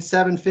between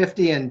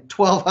 750 and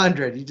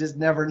 1200. You just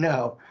never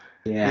know.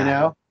 Yeah. You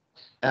know?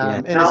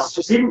 And now,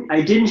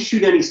 I didn't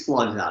shoot any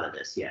slugs out of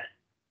this yet.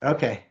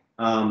 Okay.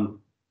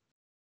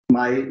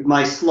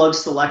 My slug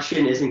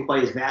selection isn't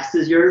quite as vast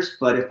as yours,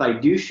 but if I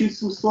do shoot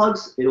some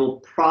slugs, it'll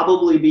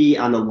probably be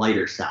on the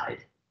lighter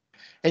side.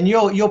 And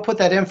you'll put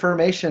that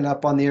information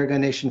up on the Airgun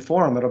Nation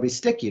forum. It'll be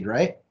stickied,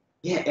 right?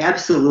 Yeah,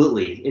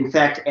 absolutely. In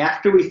fact,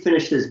 after we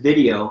finish this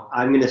video,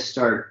 I'm going to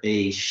start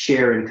a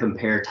share and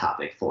compare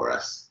topic for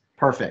us.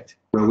 Perfect.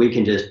 Where we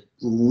can just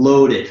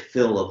load it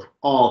full of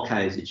all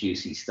kinds of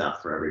juicy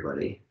stuff for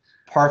everybody.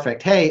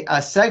 Perfect. Hey, a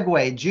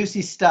segue,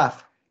 juicy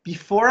stuff.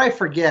 Before I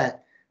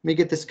forget, let me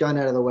get this gun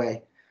out of the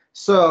way.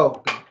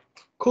 So,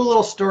 cool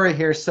little story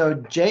here. So,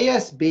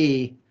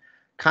 JSB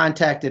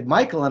contacted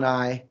Michael and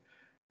I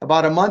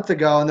about a month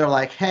ago, and they're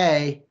like,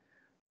 hey,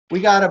 we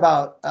got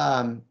about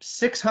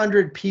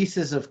 600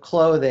 pieces of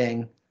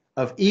clothing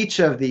of each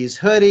of these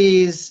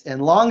hoodies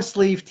and long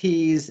sleeve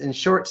tees and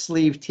short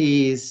sleeve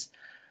tees.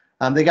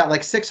 They got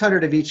like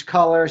 600 of each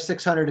color,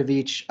 600 of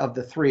each of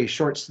the 3,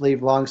 short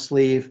sleeve, long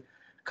sleeve,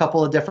 a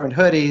couple of different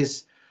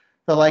hoodies.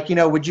 They're like, you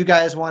know, would you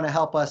guys want to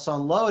help us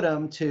unload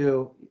them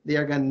to the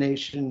Airgun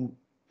Nation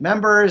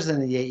members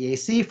and the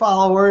AEAC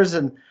followers?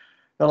 And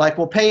they're like,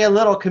 we'll pay you a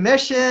little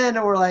commission.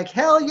 And we're like,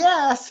 hell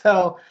yeah.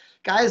 So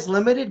guys,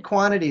 limited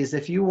quantities.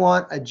 If you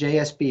want a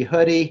JSB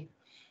hoodie,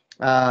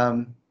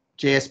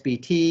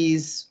 JSB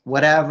tees,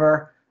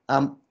 whatever,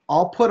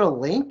 I'll put a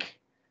link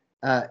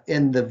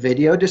in the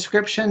video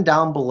description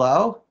down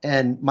below,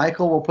 and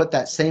Michael will put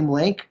that same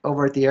link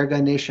over at the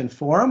Airgun Nation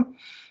forum.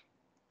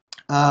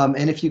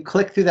 And if you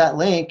click through that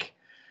link,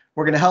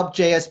 we're going to help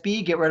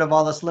JSB get rid of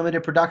all this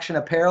limited production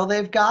apparel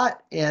they've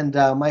got, and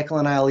Michael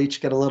and I will each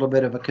get a little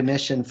bit of a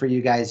commission for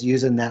you guys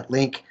using that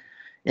link,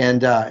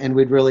 and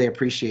we'd really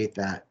appreciate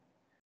that.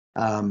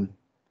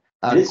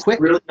 It's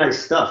really nice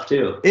stuff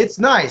too. It's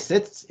nice.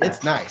 It's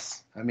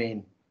nice. I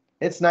mean,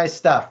 it's nice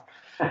stuff.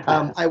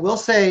 I will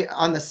say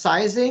on the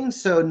sizing,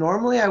 so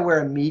normally I wear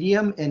a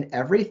medium in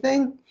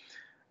everything,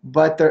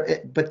 but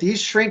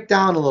these shrink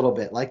down a little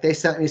bit. Like they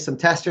sent me some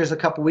testers a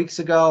couple weeks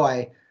ago.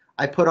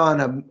 I put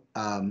on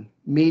a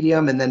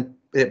medium, and then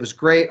it was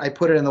great. I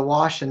put it in the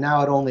wash, and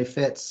now it only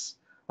fits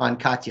on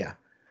Katya,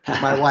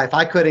 my wife.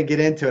 I couldn't get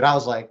into it. I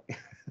was like,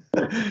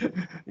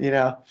 You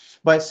know,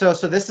 but so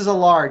this is a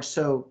large.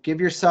 So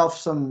give yourself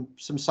some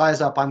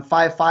size up. I'm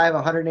 5'5",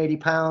 180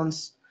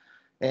 pounds,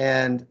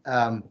 and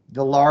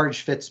the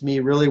large fits me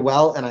really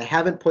well. And I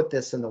haven't put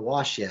this in the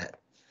wash yet,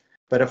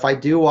 but if I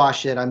do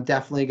wash it, I'm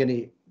definitely going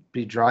to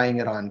be drying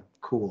it on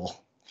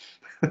cool.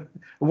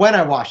 When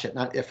I wash it,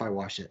 not if I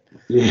wash it.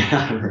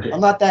 Yeah, right.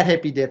 I'm not that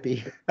hippy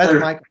dippy. That's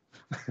Michael.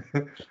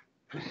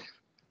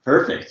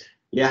 Perfect.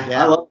 Yeah,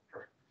 Yeah. I love it.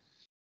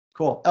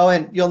 Cool. Oh,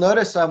 and you'll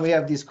notice we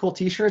have these cool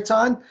T-shirts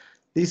on.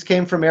 These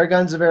came from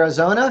Airguns of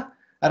Arizona.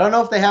 I don't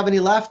know if they have any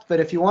left, but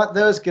if you want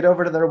those, get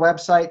over to their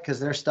website because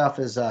their stuff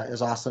is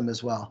awesome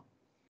as well.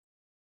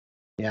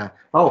 Yeah.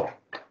 Oh,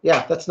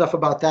 yeah. That's enough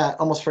about that.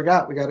 Almost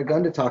forgot. We got a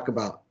gun to talk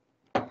about.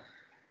 All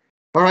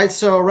right.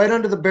 So right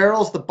under the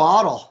barrel's the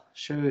bottle.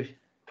 Should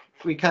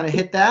we kind of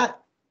hit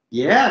that?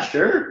 Yeah,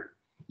 sure.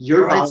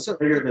 Your All right, bottle's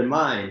bigger than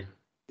mine.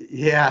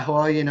 Yeah.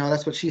 Well, you know,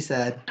 that's what she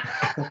said.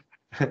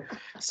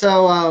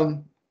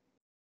 So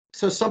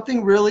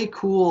something really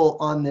cool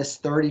on this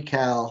 30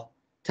 cal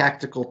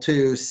Tactical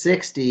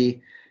 260,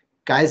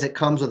 guys, it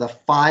comes with a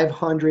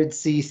 500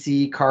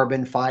 cc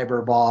carbon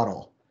fiber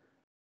bottle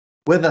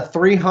with a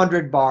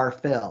 300 bar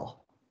fill.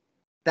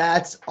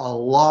 That's a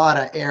lot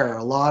of air,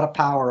 a lot of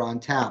power on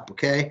tap,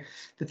 okay?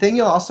 The thing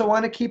you also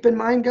want to keep in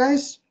mind,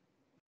 guys,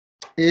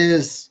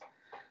 is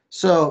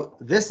so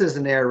this is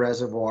an air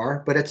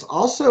reservoir, but it's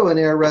also an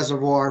air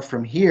reservoir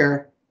from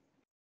here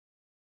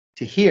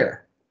to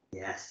here.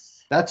 Yes.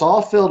 That's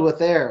all filled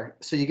with air.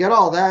 So you get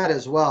all that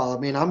as well. I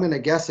mean, I'm going to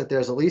guess that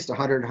there's at least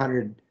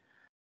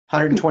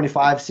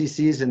 125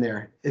 cc's in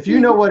there. If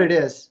you know what it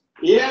is.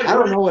 Yeah. I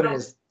don't know what it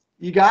is.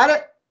 You got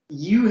it?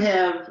 You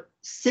have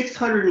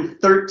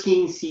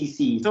 613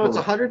 cc's. So it's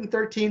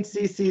 113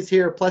 cc's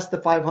here plus the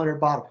 500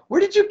 bottle.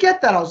 Where did you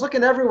get that? I was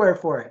looking everywhere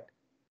for it.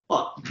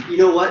 Well, you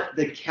know what?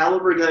 The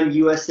Kalibrgun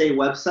USA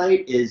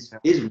website is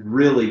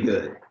really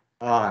good.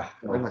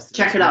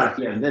 Check it out if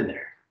you haven't been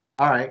there.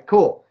 All right,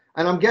 cool.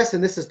 And I'm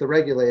guessing this is the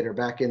regulator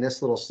back in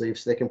this little sleeve,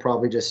 so they can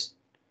probably just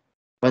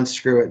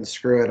unscrew it and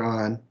screw it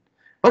on.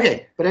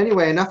 Okay, but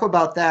anyway, enough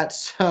about that.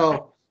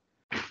 So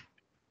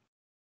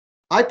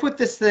I put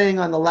this thing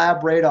on the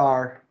lab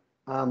radar.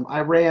 I'm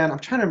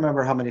trying to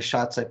remember how many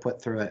shots I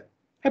put through it.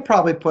 I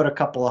probably put a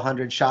couple of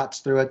 100 shots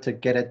through it to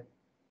get it,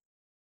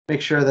 make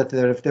sure that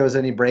if there was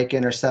any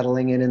break-in or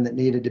settling in that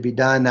needed to be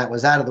done, that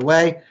was out of the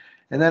way.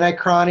 And then I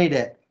chronied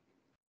it.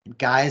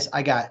 Guys,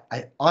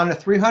 on a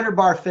 300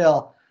 bar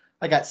fill,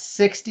 I got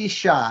 60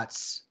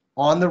 shots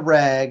on the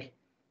reg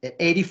at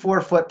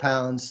 84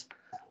 foot-pounds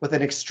with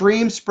an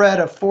extreme spread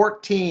of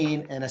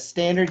 14 and a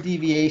standard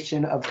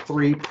deviation of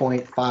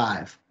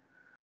 3.5.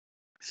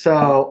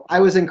 So I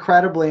was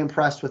incredibly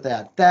impressed with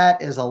that.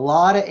 That is a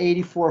lot of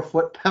 84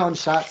 foot-pound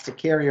shots to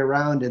carry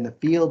around in the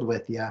field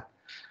with you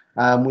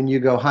when you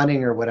go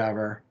hunting or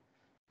whatever.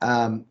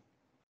 And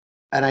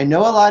I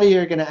know a lot of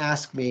you are going to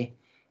ask me,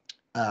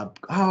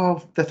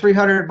 the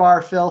 300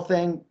 bar fill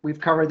thing, we've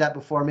covered that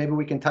before. Maybe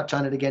we can touch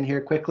on it again here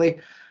quickly.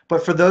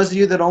 But for those of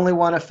you that only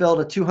want to fill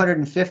to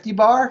 250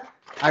 bar,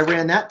 I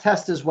ran that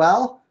test as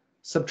well.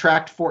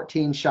 Subtract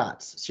 14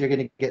 shots. So you're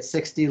going to get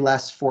 60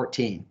 less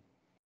 14.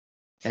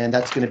 And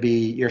that's going to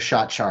be your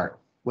shot chart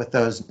with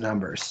those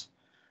numbers.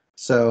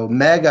 So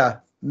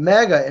mega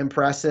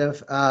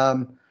impressive.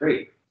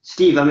 Great.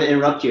 Steve, I'm going to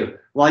interrupt you.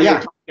 While you're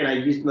talking, I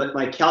used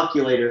my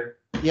calculator.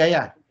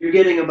 Yeah. You're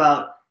getting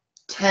about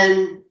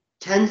 10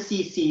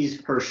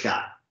 cc's per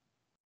shot.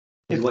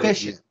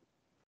 Efficient.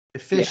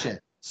 Yeah.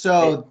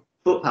 So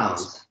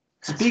foot-pounds.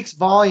 Speaks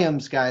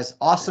volumes, guys.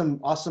 Awesome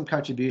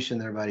contribution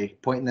there, buddy.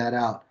 Pointing that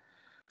out.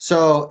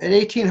 So at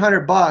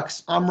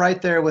 $1,800, I'm right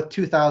there with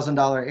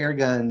 $2,000 air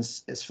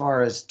guns as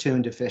far as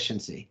tuned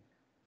efficiency.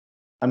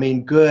 I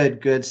mean,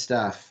 good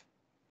stuff.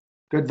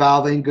 Good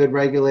valving, good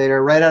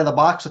regulator, right out of the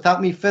box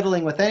without me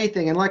fiddling with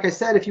anything. And like I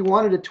said, if you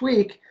wanted to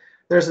tweak,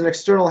 there's an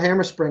external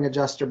hammer spring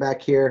adjuster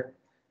back here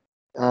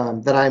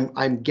that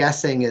I'm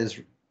guessing is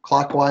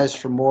clockwise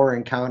for more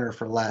and counter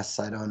for less.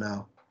 I don't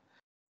know.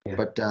 Yeah.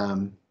 But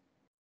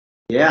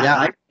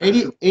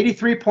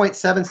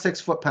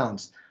 83.76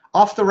 foot-pounds.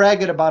 Off the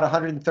reg at about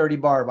 130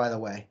 bar, by the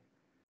way.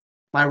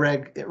 My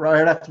reg,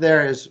 right up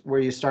there is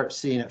where you start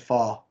seeing it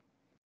fall.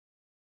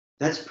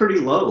 That's pretty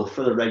low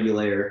for the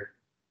regulator.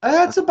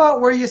 That's about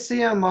where you see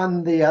them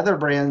on the other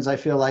brands, I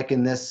feel like,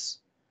 in this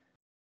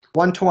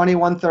 120,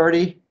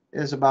 130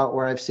 is about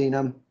where I've seen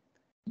them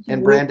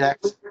in Brand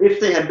X.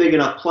 If they have big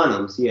enough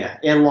plenums, yeah,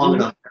 and long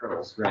enough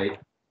barrels, right?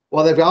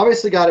 Well, they've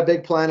obviously got a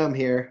big plenum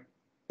here.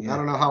 Yeah. I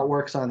don't know how it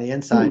works on the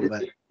inside,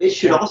 but it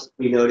should also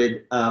be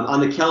noted on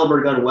the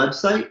Kalibrgun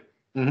website.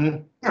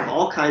 You have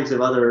all kinds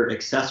of other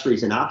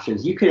accessories and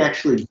options. You can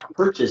actually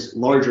purchase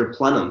larger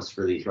plenums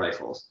for these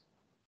rifles.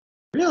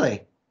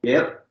 Really?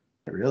 Yep.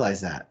 I realize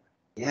that.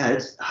 Yeah,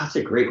 it's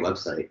a great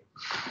website.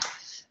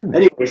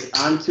 Anyways,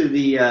 on to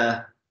the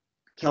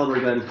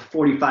Kalibrgun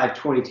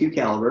 45-22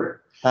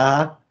 caliber.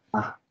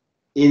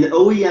 In the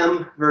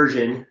OEM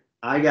version,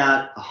 I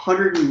got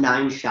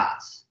 109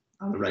 shots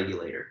on the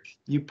regulator.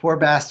 You poor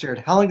bastard.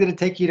 How long did it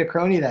take you to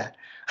crony that?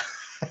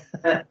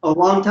 A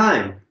long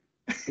time.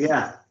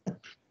 Yeah.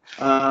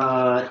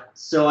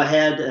 So I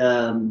had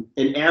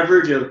an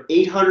average of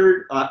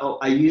 800.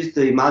 I used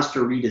the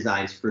Monster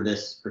redesigns for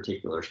this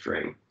particular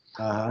string.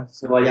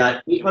 So I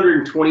got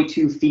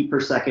 822 feet per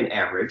second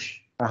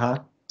average.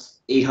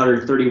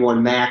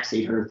 831 max,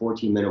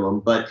 814 minimum.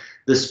 But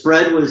the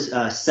spread was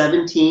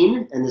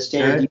 17, and the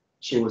standard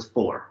deviation was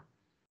 4.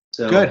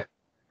 So good.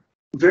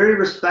 Very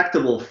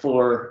respectable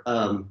for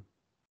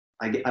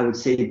I would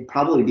say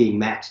probably being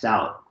maxed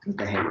out with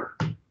the hammer.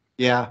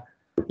 Yeah.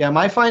 Yeah,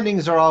 my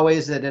findings are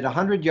always that at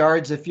 100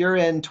 yards, if you're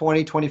in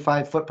 20,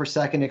 25 foot per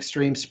second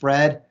extreme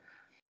spread,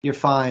 you're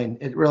fine.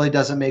 It really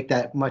doesn't make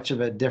that much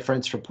of a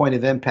difference for point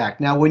of impact.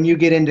 Now, when you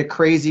get into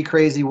crazy,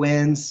 crazy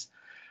winds,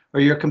 or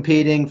you're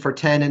competing for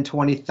 $10,000 and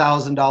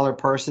 $20,000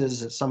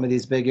 purses at some of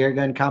these big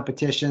airgun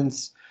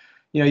competitions,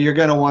 you're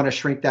going to want to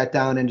shrink that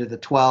down into the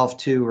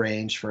 12-2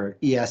 range for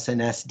ES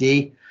and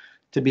SD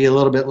to be a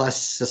little bit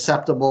less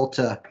susceptible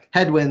to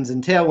headwinds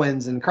and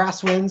tailwinds and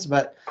crosswinds.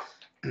 But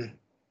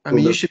I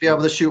mean, you should be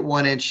able to shoot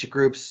 1-inch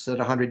groups at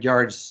 100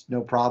 yards,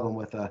 no problem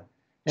with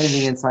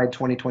anything inside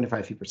 20,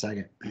 25 feet per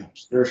second.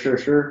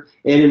 Sure.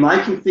 And in my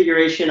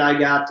configuration, I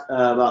got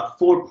about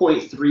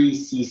 4.3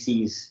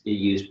 cc's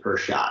used per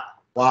shot.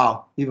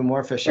 Wow, even more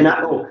efficient.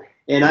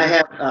 And I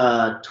have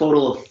a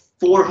total of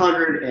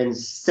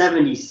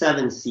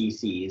 477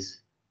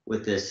 cc's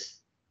with this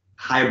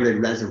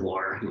hybrid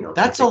reservoir.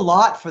 That's a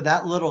lot for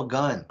that little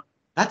gun.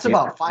 That's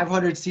about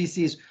 500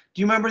 cc's. Do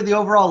you remember the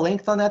overall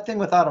length on that thing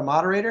without a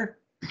moderator?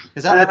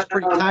 Because that looks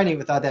pretty tiny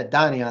without that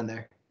Donnie on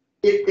there.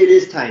 It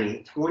is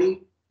tiny.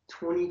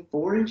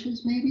 24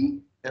 inches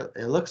maybe?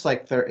 It looks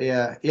like,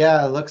 yeah,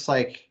 it looks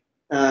like.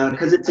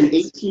 Because it's an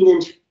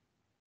 18-inch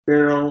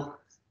barrel.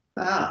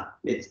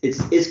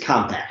 It's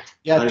compact.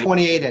 Yeah,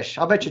 28-ish.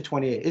 I'll bet you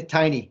 28. It's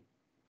tiny.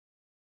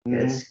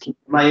 Am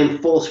I in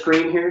full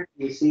screen here?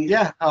 You see?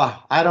 Yeah.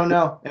 Oh, I don't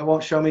know. It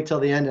won't show me till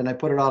the end, and I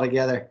put it all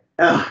together.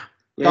 Oh,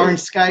 yeah, darn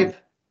Skype.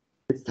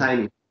 It's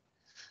tiny.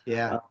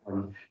 Yeah.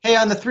 Hey,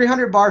 on the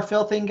 300 bar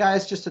fill thing,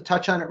 guys, just to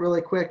touch on it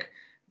really quick,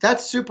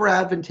 that's super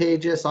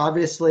advantageous.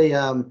 Obviously,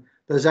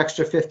 those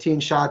extra 15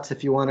 shots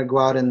if you want to go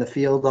out in the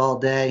field all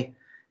day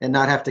and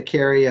not have to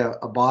carry a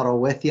bottle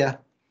with you.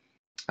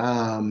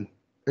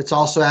 It's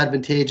also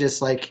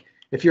advantageous, like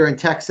if you're in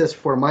Texas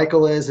where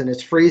Michael is and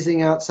it's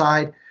freezing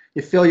outside,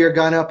 you fill your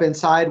gun up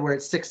inside where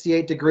it's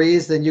 68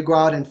 degrees, then you go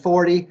out in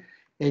 40,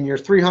 and your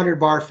 300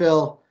 bar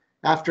fill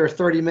after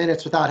 30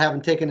 minutes without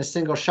having taken a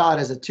single shot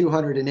is a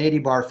 280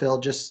 bar fill,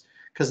 just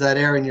because that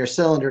air in your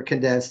cylinder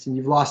condensed and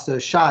you've lost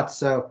those shots.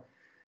 So,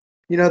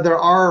 there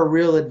are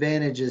real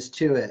advantages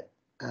to it.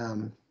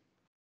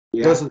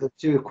 Those are the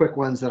two quick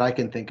ones that I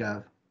can think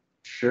of.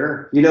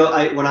 Sure.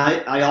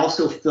 I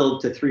also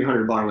filled to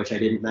 300 bar, which I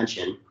didn't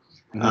mention.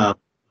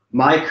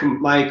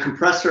 My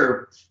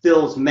compressor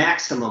fills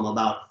maximum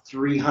about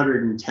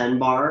 310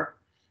 bar.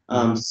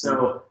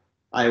 So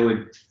I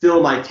would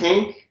fill my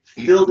tank,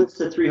 fill this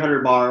to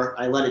 300 bar.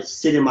 I let it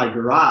sit in my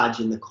garage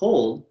in the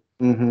cold.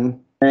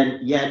 And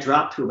it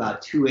dropped to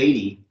about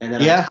 280, and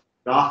then I turned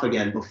it off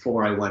again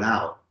before I went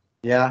out.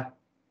 Yeah.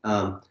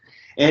 And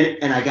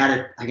I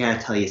gotta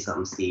tell you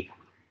something, Steve.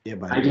 Yeah,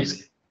 buddy.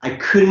 I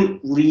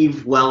couldn't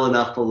leave well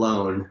enough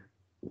alone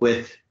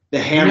with the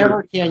hammer. You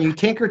never can. You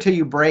tinker till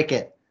you break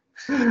it.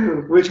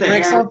 With the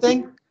break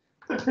something?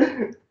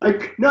 No, I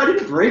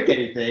didn't break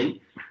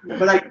anything,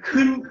 but I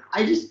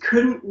just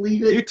couldn't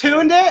leave it. You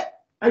tuned it?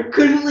 I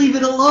couldn't leave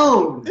it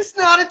alone. It's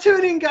not a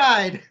tuning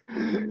guide.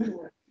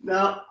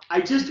 No,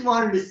 I just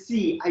wanted to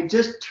see. I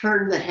just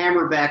turned the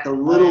hammer back a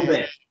little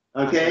bit.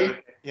 Okay?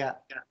 Yeah.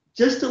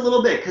 Just a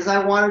little bit, because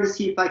I wanted to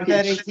see if I could.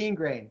 That 18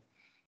 grain.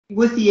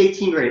 With the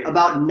 18 grain,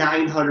 about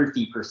 900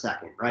 feet per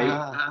second, right?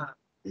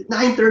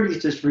 930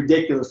 is just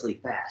ridiculously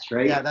fast,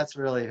 right? Yeah, that's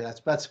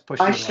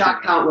pushing. My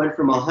shot count went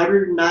from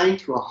 109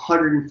 to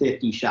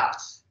 150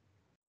 shots.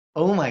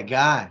 Oh my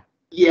God.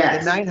 Yes.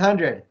 At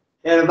 900.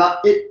 And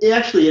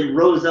it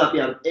rose up,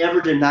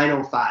 average of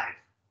 905.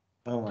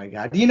 Oh my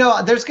God.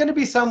 There's going to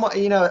be someone,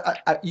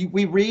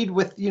 we read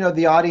with,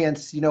 the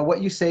audience,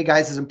 what you say,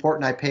 guys, is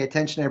important. I pay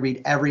attention. I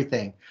read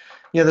everything.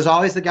 There's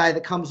always the guy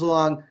that comes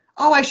along,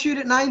 oh, I shoot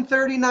at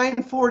 930,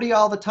 940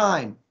 all the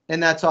time.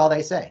 And that's all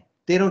they say.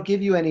 They don't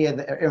give you any of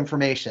the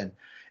information.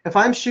 If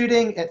I'm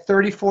shooting at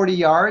 30, 40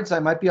 yards, I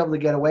might be able to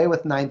get away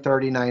with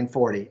 930,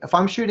 940. If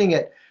I'm shooting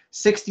at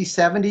 60,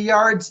 70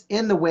 yards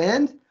in the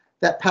wind,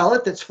 that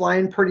pellet that's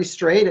flying pretty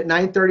straight at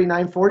 930,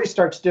 940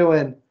 starts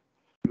doing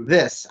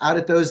this out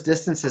at those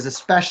distances,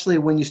 especially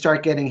when you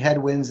start getting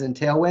headwinds and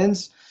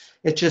tailwinds.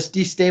 It just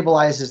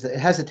destabilizes. It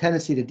has a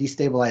tendency to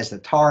destabilize the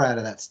tar out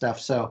of that stuff.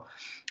 So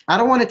I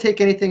don't want to take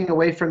anything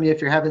away from you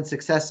if you're having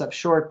success up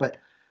short, but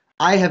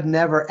I have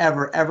never,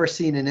 ever, ever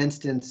seen an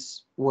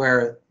instance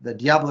where the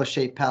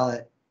Diablo-shaped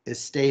pellet is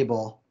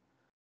stable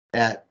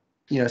at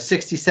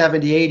 60,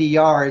 70, 80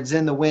 yards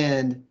in the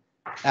wind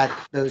at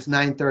those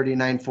 930,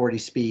 940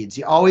 speeds.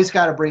 You always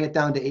got to bring it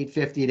down to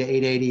 850 to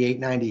 880,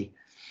 890,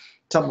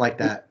 something like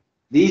that.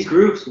 These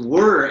groups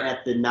were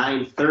at the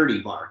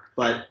 930 mark,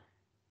 but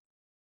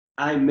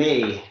I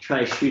may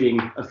try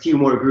shooting a few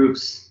more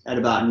groups at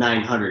about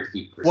 900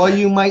 feet per Well,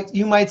 second.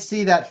 you might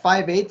see that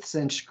 5/8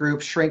 inch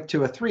group shrink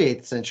to a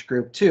 3/8 inch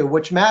group too,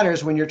 which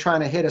matters when you're trying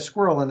to hit a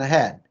squirrel in the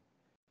head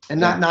and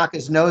not knock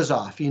his nose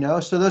off, you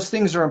know? So those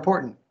things are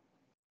important.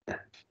 Yeah.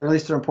 Or at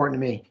least they're important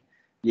to me.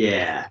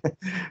 Yeah.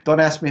 Don't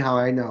ask me how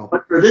I know.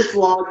 But for this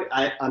vlog,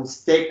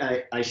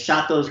 I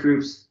shot those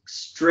groups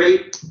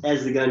straight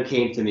as the gun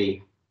came to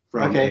me.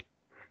 Okay.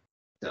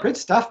 So, good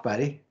stuff,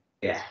 buddy.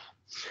 Yeah.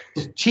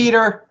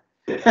 Cheater.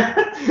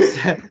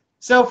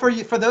 So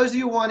for those of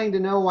you wanting to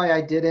know why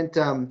I didn't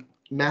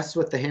mess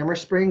with the hammer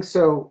spring,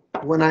 so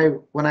when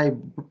I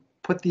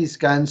put these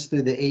guns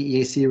through the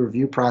AEAC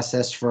review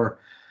process for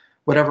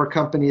whatever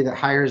company that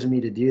hires me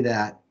to do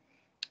that,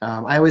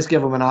 I always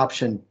give them an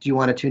option. Do you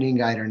want a tuning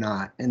guide or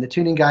not? And the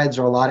tuning guides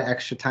are a lot of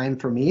extra time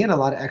for me and a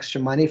lot of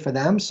extra money for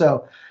them.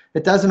 So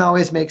it doesn't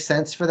always make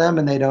sense for them,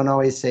 and they don't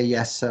always say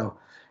yes. So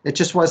it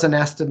just wasn't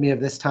asked of me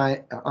of this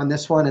time on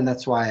this one, and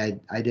that's why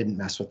I didn't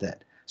mess with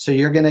it. So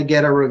you're gonna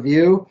get a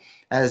review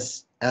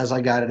as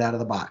I got it out of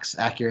the box,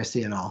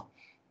 accuracy and all.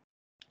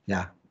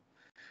 Yeah.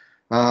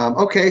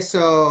 Okay,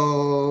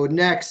 so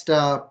next,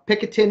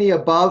 Picatinny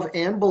above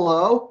and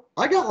below.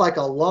 I got like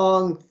a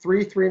long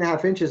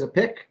 3.5 inches of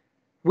pick.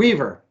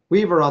 Weaver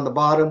on the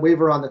bottom,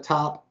 Weaver on the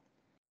top.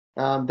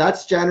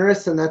 That's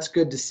generous and that's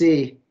good to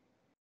see.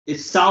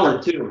 It's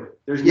solid too.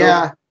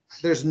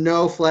 There's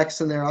no flex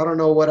in there. I don't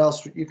know what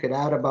else you could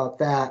add about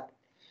that.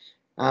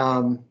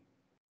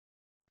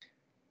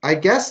 I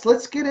guess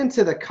let's get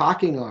into the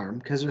cocking arm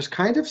because there's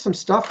kind of some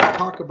stuff to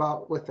talk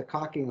about with the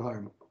cocking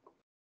arm. What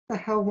the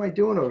hell am I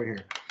doing over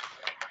here?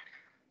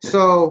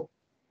 So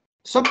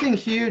something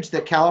huge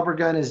that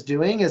Kalibrgun is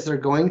doing is they're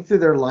going through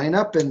their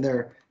lineup, and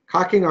their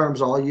cocking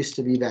arms all used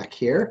to be back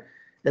here,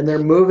 and they're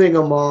moving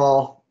them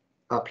all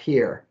up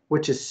here,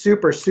 which is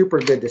super, super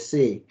good to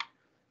see.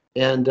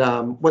 And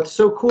what's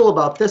so cool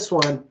about this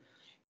one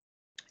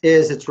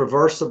is it's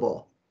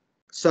reversible.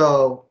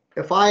 So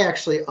if I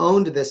actually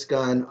owned this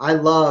gun, I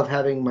love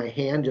having my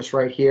hand just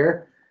right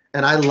here,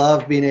 and I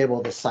love being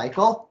able to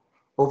cycle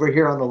over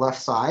here on the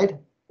left side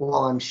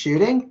while I'm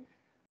shooting.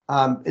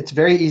 It's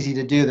very easy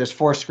to do. There's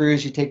 4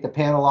 screws. You take the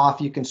panel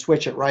off, you can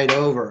switch it right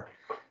over.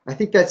 I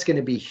think that's going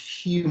to be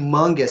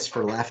humongous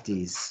for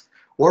lefties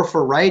or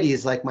for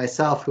righties like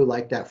myself who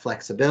like that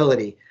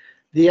flexibility.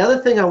 The other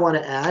thing I want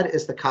to add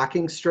is the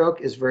cocking stroke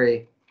is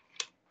very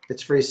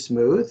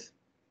smooth.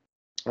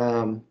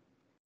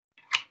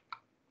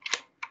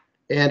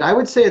 And I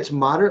would say it's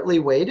moderately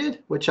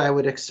weighted, which I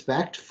would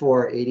expect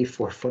for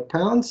 84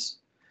 foot-pounds.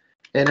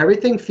 And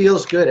everything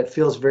feels good. It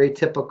feels very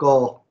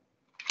typical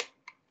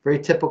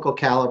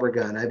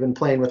Kalibrgun. I've been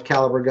playing with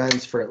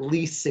Kalibrguns for at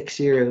least 6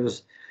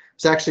 years.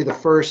 It's actually the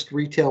first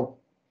retail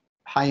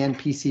high-end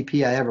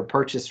PCP I ever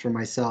purchased for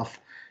myself,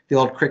 the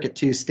old Cricket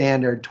 2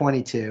 Standard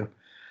 22.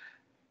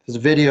 There's a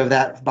video of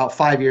that about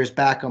 5 years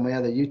back on my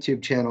other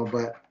YouTube channel,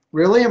 but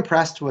really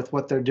impressed with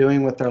what they're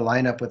doing with their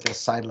lineup with this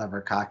side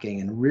lever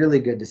cocking, and really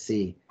good to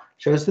see.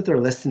 Shows that they're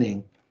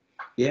listening.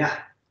 Yeah,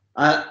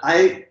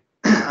 I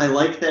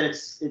like that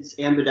it's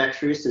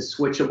ambidextrous, it's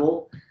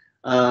switchable.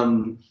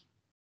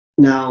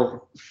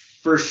 Now,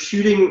 for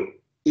shooting,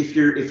 if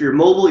you're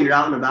mobile, you're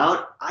out and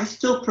about, I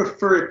still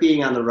prefer it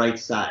being on the right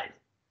side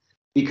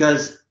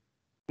because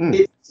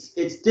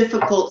it's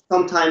difficult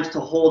sometimes to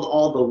hold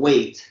all the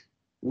weight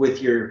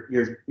with your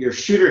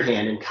shooter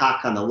hand and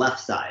cock on the left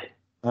side.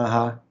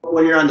 But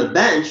when you're on the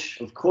bench,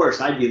 of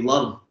course, I'd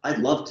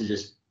love to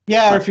just.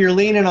 Yeah, if you're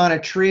leaning on a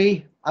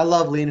tree, I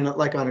love leaning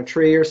like on a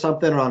tree or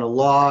something, or on a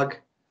log.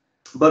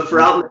 But for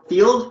out in the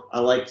field, I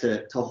like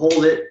to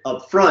hold it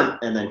up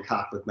front and then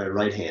cock with my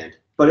right hand.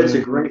 But it's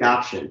a great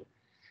option.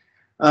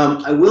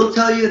 I will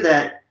tell you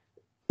that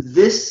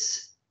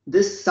this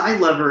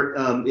side lever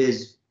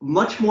is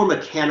much more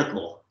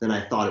mechanical than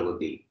I thought it would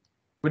be.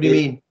 What do you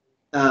mean?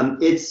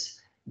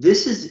 It's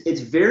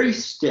very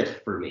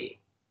stiff for me.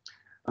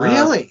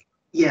 Really?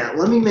 Yeah,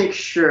 let me make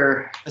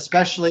sure.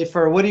 Especially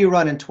for, what are you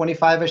running,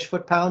 25-ish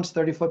foot-pounds,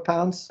 30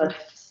 foot-pounds?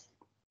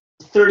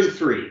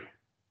 33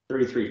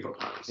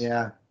 foot-pounds.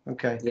 Yeah,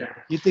 okay. Yeah.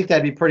 You'd think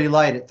that'd be pretty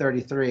light at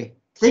 33. I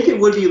think it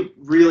would be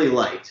really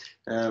light.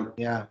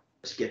 Yeah.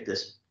 Let's get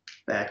this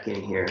back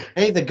in here.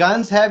 Hey, the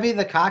gun's heavy,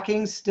 the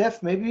cocking's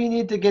stiff. Maybe you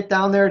need to get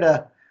down there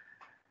to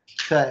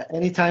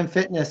Anytime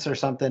Fitness or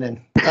something and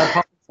start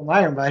pumping some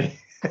iron, buddy.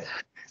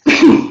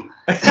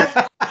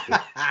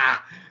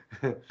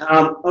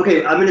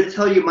 Okay, I'm going to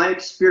tell you my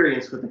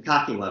experience with the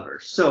cocking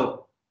lever.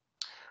 So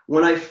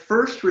when I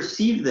first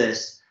received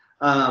this,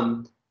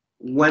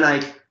 when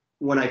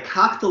I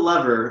cocked the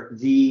lever,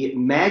 the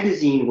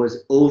magazine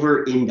was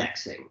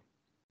over-indexing,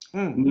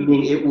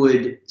 meaning it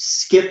would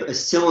skip a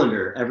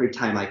cylinder every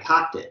time I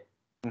cocked it.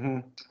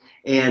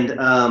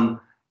 And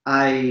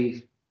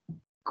I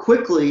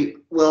quickly,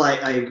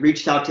 I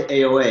reached out to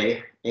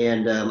AOA,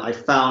 and I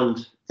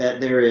found that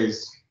there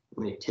is,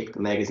 let me take the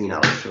magazine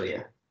out and show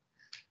you.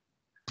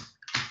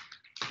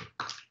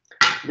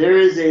 There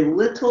is a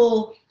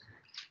little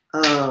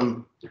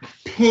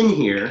pin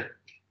here.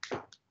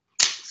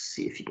 Let's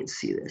see if you can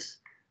see this.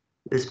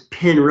 this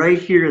pin right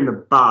here in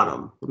the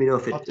bottom. Let me know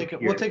if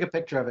We'll take a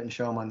picture of it and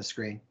show them on the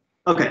screen.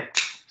 Okay,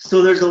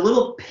 so there's a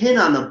little pin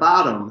on the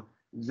bottom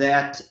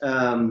that.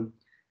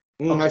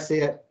 I see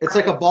it. It's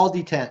like a ball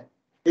detent.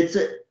 It's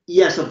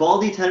a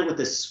ball detent with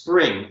a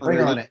spring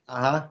on it.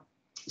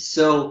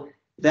 So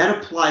that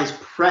applies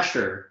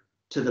pressure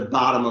to the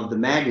bottom of the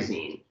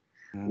magazine,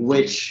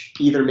 which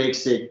either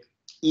makes it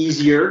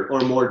easier or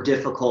more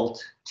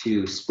difficult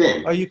to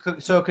spin.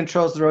 So it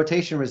controls the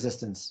rotation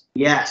resistance.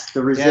 Yes,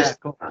 the resistance.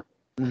 Yeah,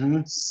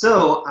 cool.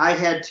 So I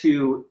had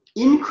to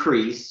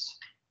increase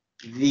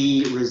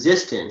the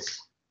resistance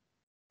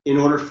in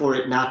order for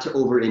it not to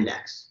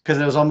over-index. Because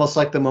it was almost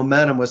like the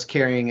momentum was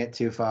carrying it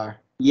too far.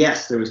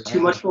 Yes, there was too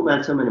much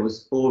momentum and it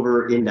was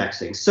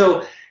over-indexing.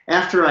 So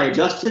after I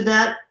adjusted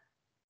that,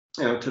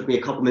 it took me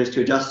a couple minutes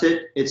to adjust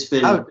it. It's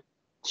been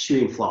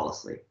shooting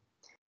flawlessly.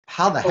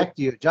 How the heck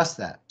do you adjust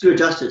that? To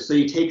adjust it, so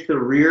you take the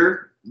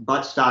rear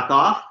buttstock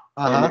off,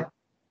 and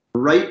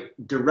right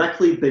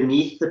directly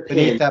beneath the pin.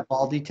 Beneath that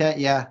ball detent,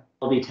 yeah.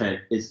 Ball detent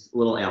is a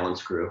little Allen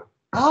screw.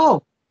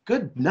 Oh,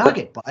 good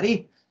nugget,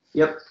 buddy.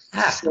 Yep.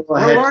 So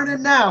we're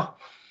learning now.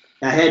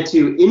 I had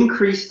to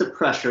increase the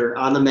pressure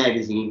on the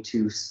magazine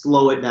to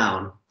slow it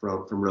down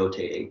from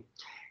rotating.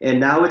 And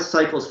now it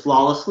cycles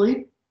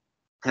flawlessly.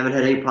 Haven't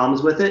had any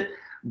problems with it,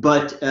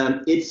 but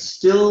it's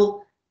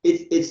still,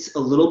 it's a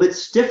little bit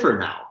stiffer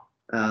now.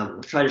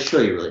 I'll try to show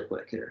you really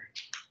quick here.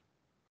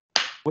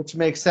 Which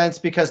makes sense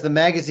because the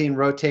magazine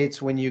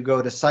rotates when you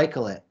go to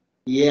cycle it.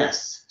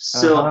 Yes.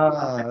 So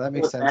that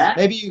makes sense.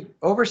 Maybe you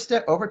over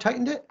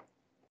tightened it?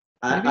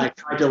 I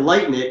tried to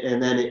lighten it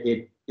and then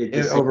it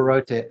over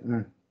rotate.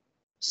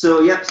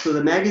 So yep, so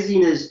the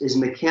magazine is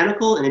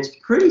mechanical and it's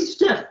pretty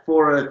stiff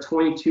for a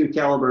 22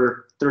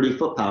 caliber 30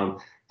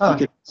 foot-pound. You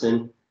can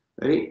listen.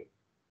 Ready?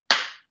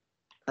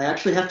 I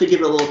actually have to give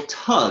it a little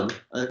tug.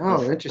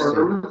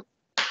 Interesting.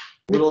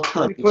 Little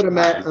tug. Let me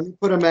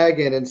put a mag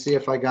in and see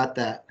if I got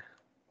that.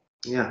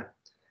 Yeah.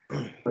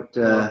 But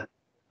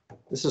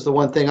this is the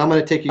one thing I'm going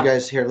to take you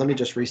guys here. Let me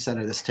just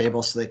recenter this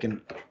table so they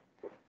can.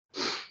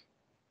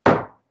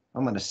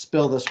 I'm going to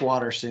spill this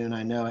water soon.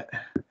 I know it.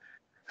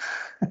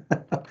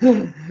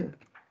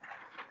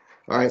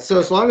 All right. So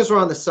as long as we're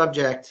on the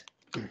subject,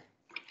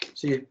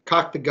 so you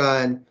cock the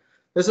gun.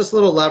 There's this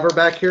little lever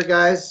back here,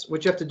 guys.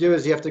 What you have to do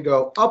is you have to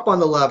go up on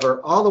the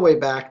lever all the way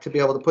back to be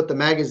able to put the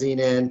magazine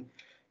in.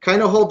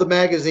 Kind of hold the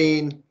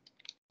magazine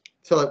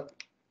till it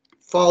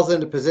falls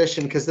into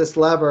position because this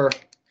lever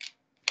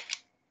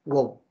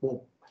will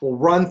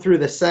run through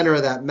the center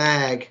of that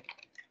mag.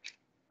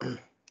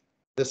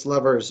 This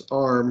lever's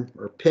arm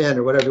or pin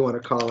or whatever you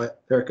want to call it.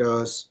 There it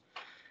goes.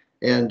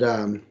 And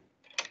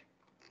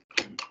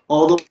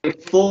all the way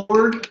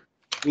forward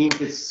means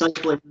it's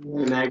cycling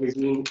the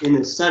magazine. In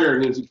the center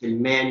means you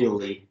can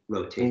manually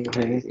rotate the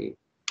magazine.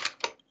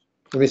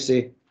 Let me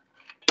see.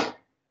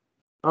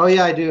 Oh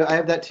yeah, I do. I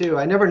have that too.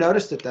 I never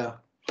noticed it though.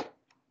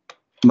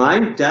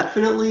 Mine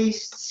definitely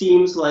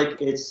seems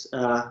like it's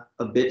a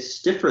bit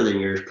stiffer than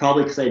yours,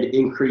 probably because I had to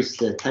increase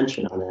the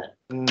tension on that.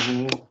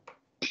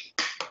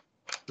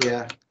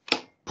 Yeah.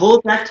 Pull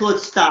it back till it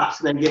stops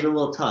and then give it a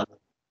little tug.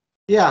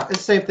 Yeah, it's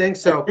the same thing.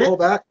 So pull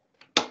back.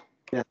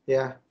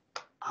 Yeah.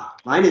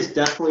 Mine is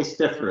definitely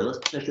stiffer. Let's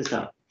check this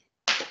out.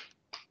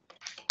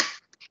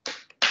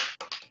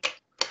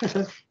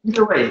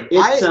 Either way,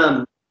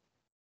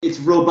 it's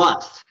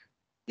robust.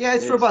 Yeah,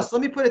 it's robust.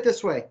 Let me put it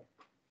this way.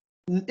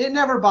 It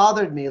never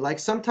bothered me. Like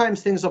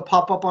sometimes things will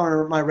pop up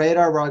on my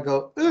radar where I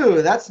go,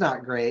 ooh, that's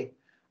not great.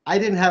 I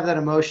didn't have that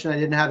emotion. I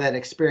didn't have that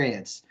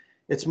experience.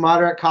 It's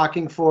moderate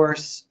cocking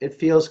force. It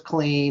feels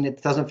clean.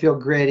 It doesn't feel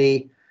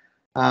gritty.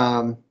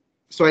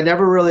 So I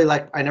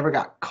never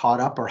got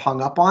caught up or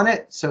hung up on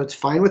it. So it's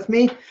fine with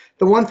me.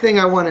 The one thing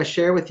I want to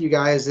share with you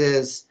guys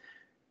is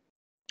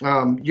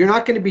you're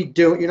not going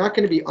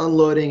to be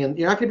unloading and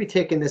you're not going to be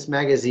taking this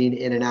magazine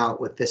in and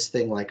out with this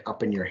thing like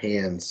up in your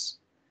hands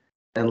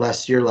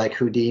unless you're like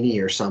Houdini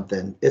or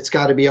something. It's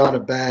got to be on a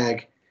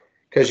bag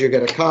because you're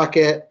going to cock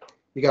it.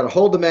 You got to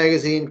hold the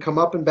magazine, come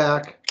up and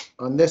back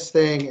on this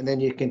thing, and then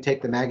you can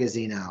take the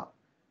magazine out.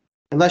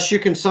 Unless you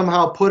can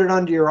somehow put it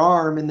under your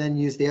arm and then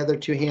use the other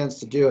two hands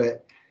to do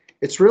it.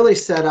 It's really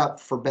set up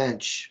for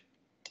bench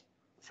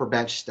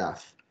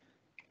stuff.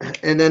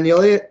 And then the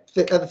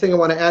other thing I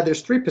want to add,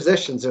 there's 3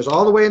 positions. There's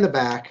all the way in the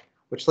back,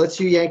 which lets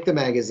you yank the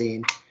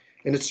magazine,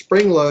 and it's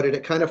spring-loaded.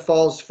 It kind of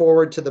falls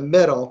forward to the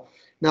middle.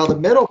 Now the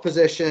middle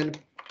position,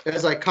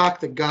 as I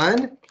cock the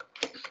gun,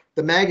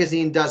 the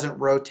magazine doesn't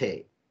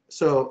rotate.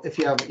 So if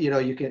you have,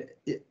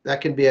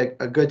 that can be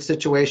a good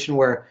situation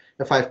where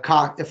if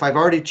I've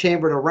already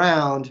chambered a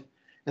round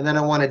and then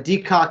I want to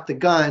decock the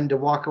gun to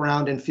walk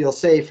around and feel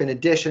safe in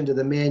addition to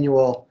the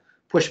manual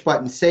push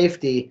button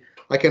safety,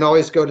 I can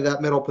always go to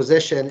that middle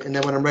position, and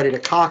then when I'm ready to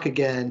cock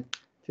again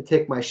to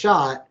take my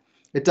shot,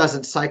 it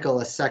doesn't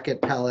cycle a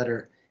second pellet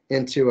or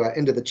into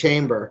the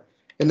chamber.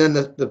 And then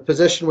the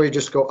position where you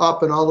just go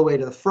up and all the way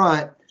to the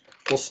front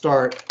will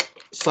start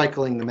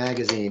cycling the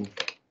magazine.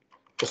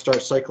 We'll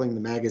start cycling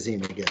the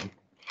magazine again.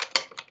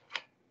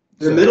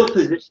 The middle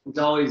position is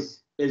always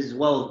as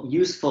well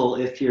useful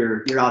if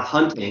you're out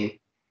hunting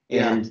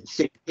and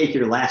take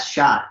your last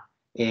shot,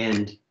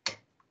 and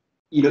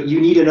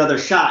you need another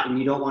shot and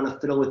you don't want to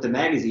fiddle with the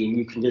magazine.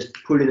 You can just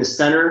put it in the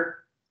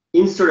center,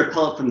 insert a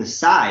pellet from the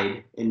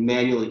side, and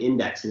manually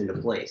index it into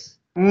place.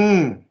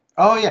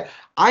 Oh yeah.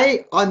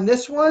 On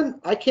this one,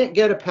 I can't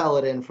get a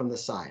pellet in from the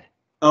side.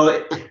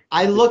 Oh,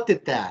 I looked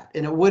at that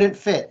and it wouldn't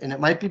fit, and it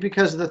might be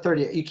because of the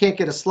 30. You can't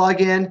get a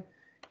slug in,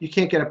 you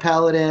can't get a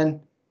pellet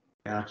in.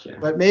 gotcha.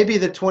 But maybe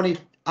the 20.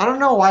 I don't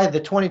know why the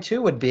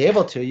 22 would be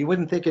able to. You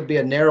wouldn't think it'd be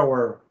a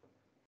narrower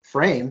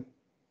frame.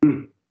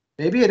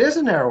 Maybe it is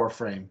a narrower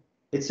frame.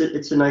 It's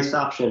a nice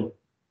option.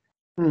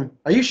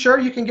 Are you sure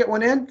you can get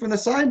one in from the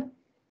side?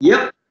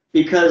 Yep,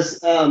 because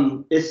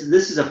this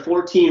is a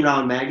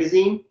 14-round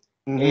magazine,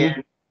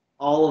 and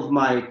all of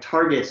my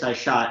targets I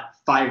shot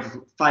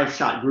five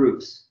shot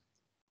groups.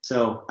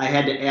 So I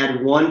had to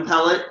add one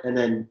pellet and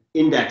then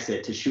index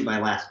it to shoot my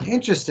last one.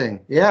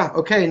 Interesting. Yeah.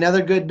 Okay.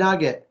 Another good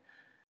nugget.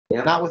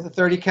 Yep. Not with the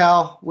 30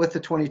 cal, with the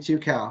 22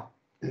 cal.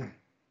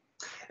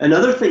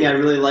 Another thing I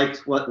really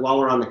liked while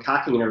we're on the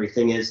cocking and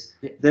everything is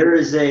there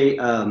is a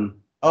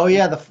oh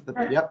yeah,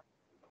 yep.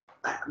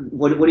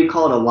 What do you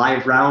call it? A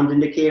live round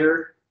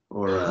indicator,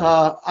 or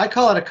I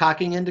call it a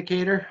cocking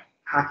indicator.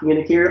 Cocking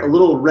indicator. A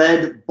little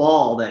red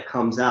ball that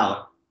comes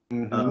out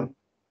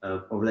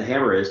over the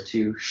hammer is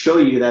to show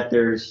you that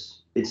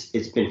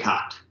it's been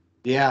cocked.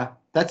 Yeah,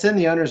 that's in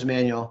the owner's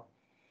manual.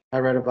 I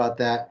read about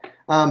that.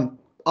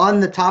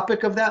 On the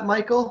topic of that,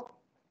 Michael,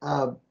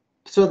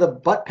 so the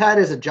butt pad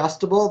is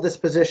adjustable. This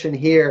position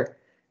here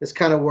is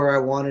kind of where I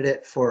wanted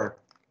it for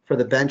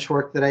the bench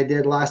work that I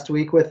did last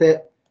week with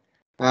it.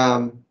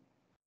 And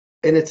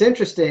it's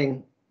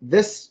interesting.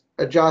 This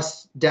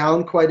adjusts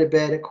down quite a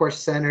bit, of course,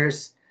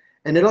 centers,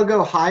 and it'll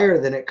go higher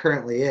than it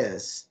currently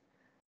is.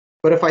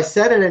 But if I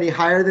set it any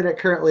higher than it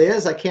currently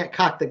is, I can't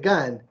cock the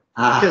gun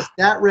because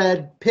that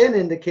red pin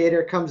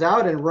indicator comes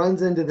out and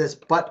runs into this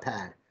butt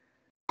pad.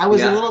 I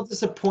was a little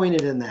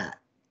disappointed in that.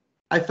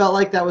 I felt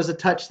like that was a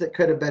touch that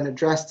could have been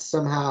addressed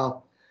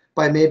somehow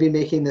by maybe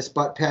making this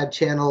butt pad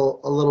channel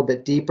a little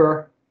bit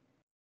deeper.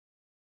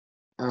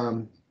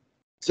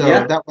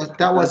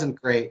 That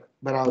wasn't great,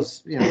 but I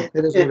was, it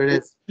is what it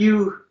is.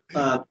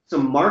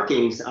 Some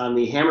markings on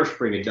the hammer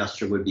spring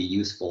adjuster would be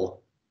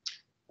useful.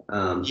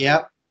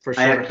 Yep, for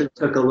sure. I actually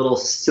took a little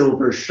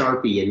silver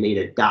Sharpie and made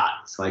a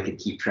dot so I could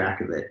keep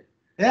track of it.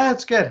 Yeah,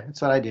 that's good.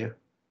 That's what I do.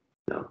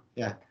 No.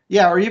 Yeah.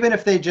 Yeah, or even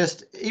if they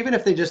just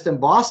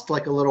embossed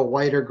like a little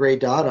white or gray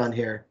dot on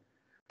here,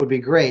 would be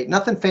great.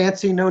 Nothing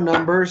fancy, no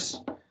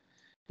numbers,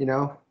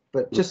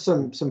 but just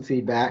some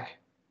feedback.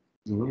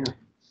 Yeah.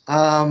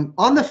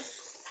 On the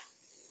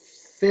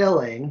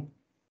filling,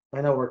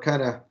 I know we're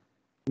kind of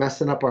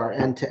messing up our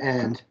end to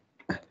end,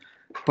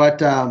 but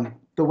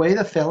the way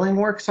the filling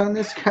works on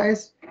this,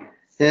 guys,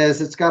 is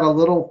it's got a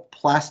little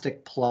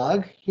plastic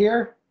plug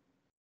here.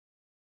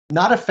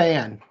 Not a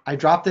fan. I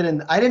dropped it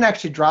in. I didn't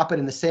actually drop it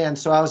in the sand,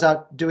 so I was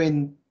out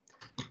doing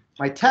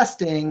my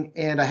testing,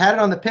 and I had it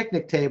on the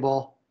picnic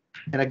table,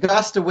 and a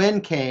gust of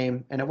wind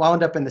came, and it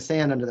wound up in the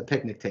sand under the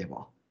picnic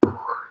table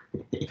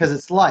because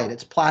it's light.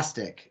 It's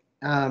plastic.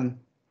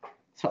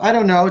 So I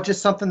don't know,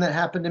 just something that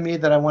happened to me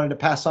that I wanted to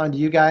pass on to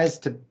you guys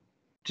to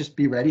just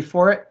be ready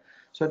for it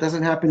so it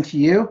doesn't happen to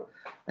you.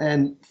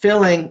 And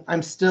filling,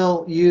 I'm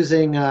still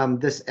using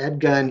this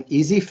Airgun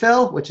Easy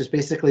Fill, which is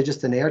basically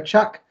just an air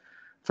chuck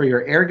for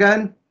your air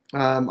gun.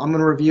 I'm going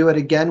to review it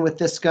again with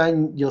this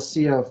gun. You'll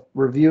see a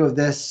review of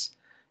this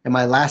in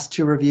my last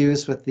two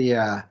reviews with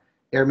the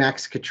Air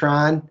Max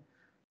Catron.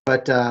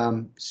 But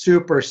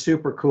super,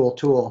 super cool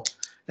tool.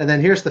 And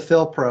then here's the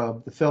fill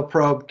probe. The fill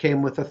probe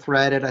came with a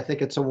threaded, I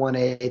think it's a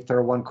 1/8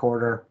 or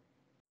 1/4.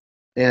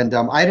 And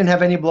I didn't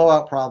have any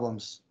blowout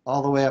problems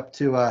all the way up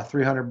to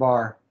 300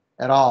 bar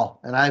at all.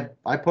 And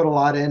I put a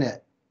lot in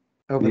it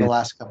over the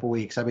last couple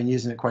weeks. I've been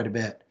using it quite a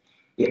bit.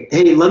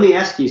 Hey, let me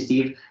ask you,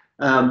 Steve.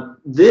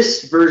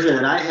 This version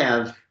that I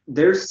have,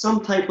 there's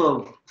some type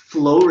of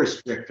flow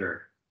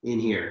restrictor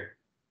in here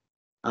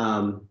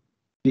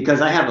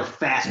because I have a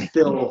fast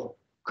fill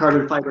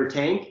carbon fiber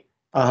tank.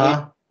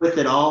 With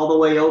it all the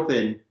way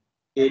open,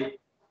 it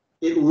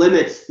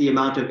limits the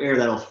amount of air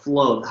that'll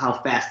flow, how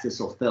fast this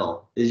will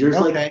fill. Is yours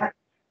like that?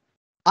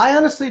 I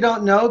honestly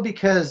don't know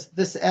because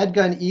this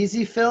Airgun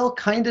Easy Fill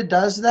kind of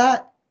does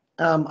that.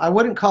 I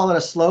wouldn't call it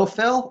a slow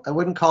fill. I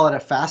wouldn't call it a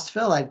fast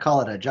fill. I'd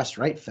call it a just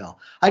right fill.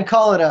 I'd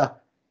call it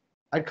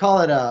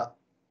a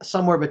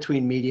somewhere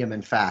between medium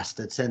and fast.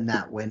 It's in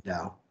that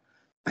window.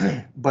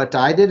 But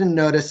I didn't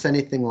notice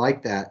anything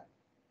like that.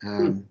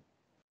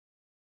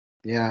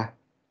 Yeah.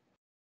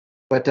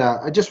 But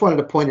I just wanted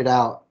to point it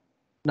out.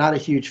 Not a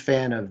huge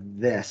fan of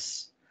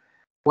this.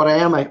 What I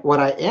am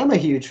a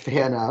huge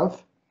fan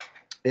of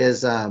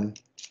is,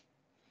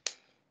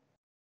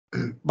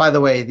 by the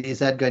way,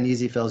 these Airgun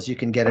Easy Fills you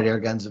can get at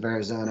Airguns of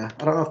Arizona.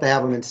 I don't know if they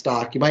have them in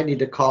stock. You might need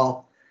to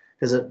call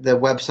because the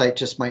website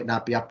just might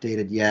not be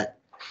updated yet.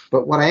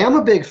 But what I am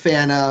a big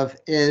fan of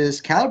is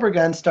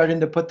Kalibrgun starting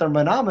to put their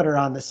manometer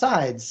on the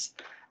sides.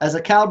 As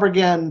a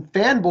Kalibrgun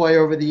fanboy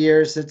over the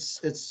years,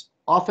 it's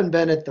often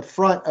been at the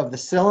front of the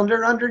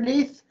cylinder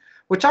underneath,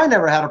 which I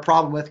never had a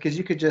problem with because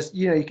you could just,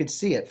 you could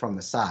see it from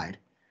the side.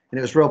 And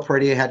it was real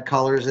pretty. It had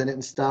colors in it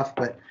and stuff.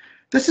 But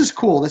this is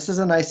cool. This is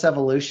a nice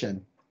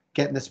evolution,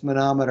 getting this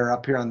manometer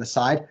up here on the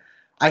side.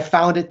 I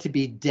found it to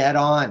be dead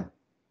on.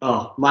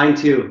 Oh, mine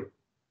too.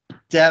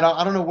 Dead on.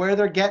 I don't know where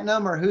they're getting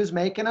them or who's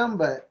making them,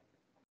 but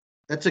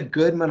that's a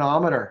good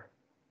manometer.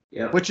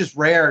 Yep. Which is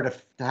rare to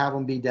have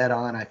them be dead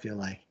on, I feel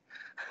like.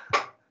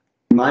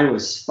 Mine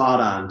was spot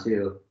on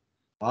too.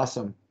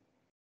 Awesome.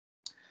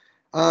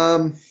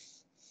 I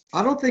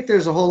don't think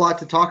there's a whole lot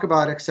to talk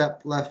about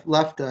except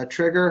left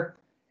trigger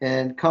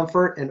and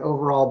comfort and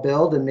overall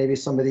build and maybe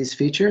some of these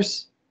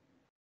features.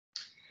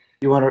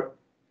 You want to?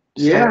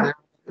 Yeah.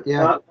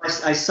 Yeah.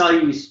 I saw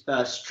you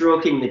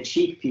stroking the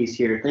cheek piece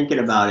here, thinking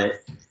about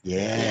it.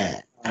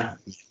 Yeah.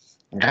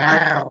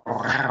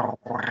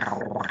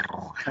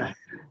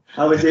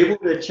 I was able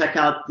to check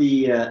out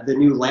the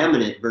new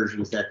laminate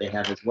versions that they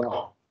have as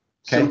well.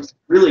 Okay. Some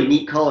really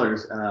neat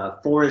colors,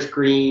 forest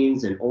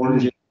greens and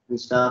oranges and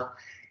stuff.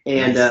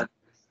 And Nice.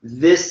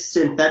 This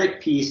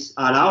synthetic piece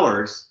on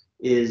ours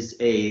is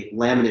a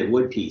laminate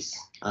wood piece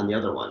on the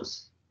other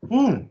ones.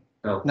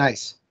 So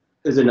Nice.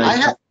 it was a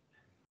nice.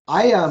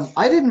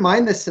 I didn't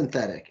mind this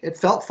synthetic. It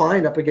felt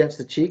fine up against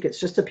the cheek. It's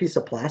just a piece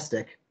of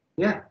plastic.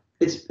 Yeah,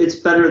 it's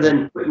better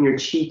than putting your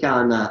cheek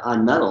on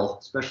metal,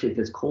 especially if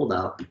it's cold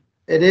out.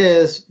 It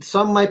is.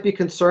 Some might be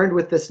concerned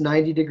with this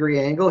 90-degree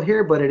angle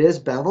here, but it is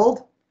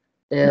beveled,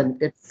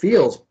 and it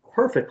feels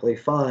perfectly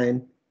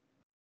fine.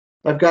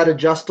 I've got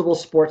adjustable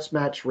sports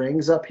match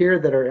rings up here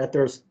that are at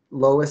their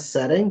lowest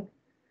setting,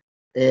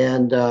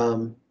 and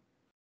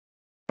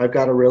I've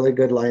got a really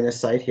good line of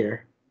sight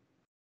here.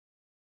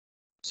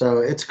 So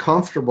it's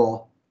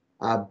comfortable.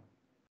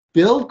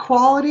 Build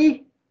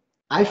quality,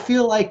 I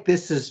feel like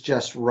this is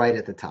just right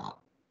at the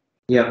top.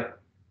 Yep.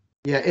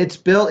 Yeah, it's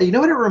built. You know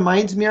what it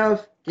reminds me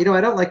of? I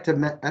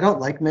don't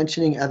like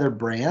mentioning other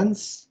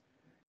brands,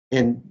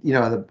 and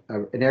an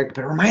air, but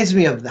it reminds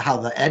me of how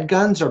the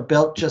Airguns are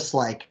built just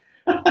like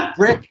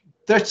brick.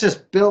 They're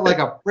just built like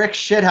a brick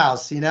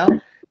shithouse.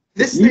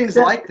 This thing's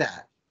like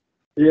that.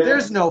 Yeah.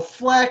 There's no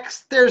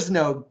flex. There's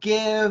no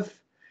give.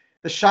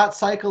 The shot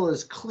cycle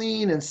is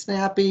clean and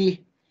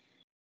snappy.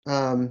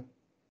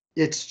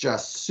 It's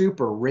just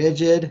super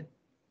rigid.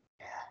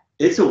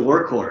 It's a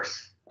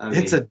workhorse.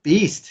 It's a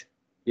beast.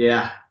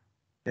 Yeah.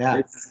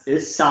 Yeah.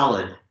 It's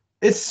solid.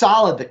 It's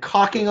solid. The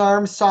cocking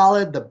arm's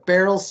solid. The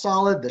barrel's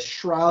solid. The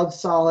shroud's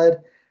solid.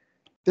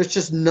 There's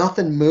just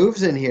nothing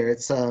moves in here.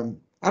 It's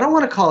I don't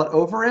want to call it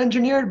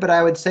over-engineered, but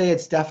I would say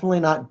it's definitely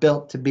not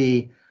built to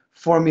be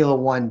Formula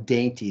One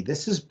dainty.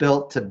 This is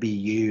built to be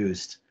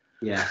used.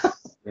 Yeah.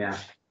 Yeah.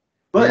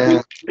 But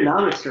the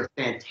ergonomics are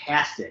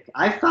fantastic.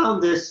 I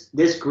found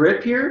this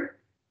grip here.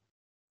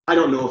 I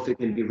don't know if it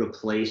can be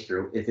replaced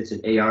or if it's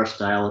an AR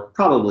style.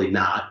 Probably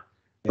not.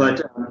 Yeah.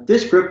 But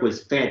this grip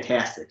was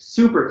fantastic.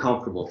 Super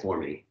comfortable for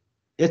me.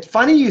 It's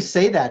funny you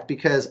say that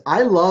because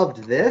I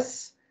loved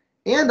this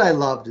and I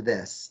loved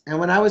this. And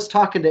when I was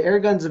talking to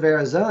Airguns of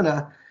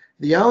Arizona,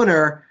 the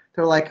owner,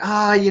 they're like,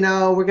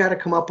 we got to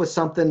come up with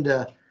something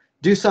to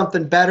do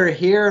something better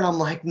here. And I'm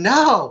like,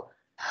 no.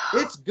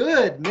 It's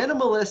good.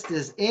 Minimalist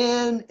is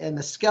in, and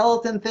the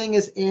skeleton thing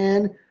is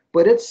in,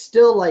 but it's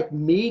still like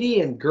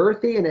meaty and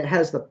girthy, and it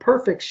has the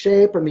perfect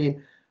shape. I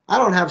mean, I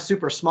don't have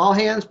super small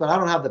hands, but I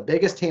don't have the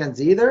biggest hands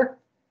either.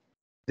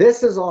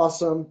 This is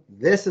awesome.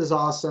 This is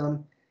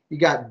awesome. You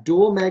got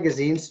dual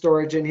magazine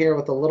storage in here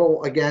with a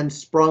little, again,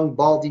 sprung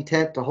ball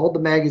detent to hold the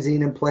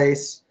magazine in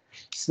place.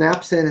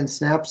 Snaps in and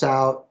snaps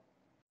out.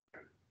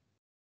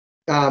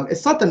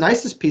 It's not the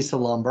nicest piece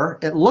of lumber.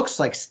 It looks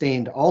like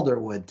stained alder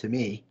wood to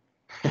me.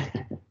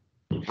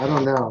 I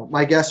don't know.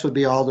 My guess would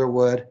be alder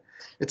wood.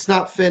 It's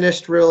not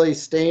finished really,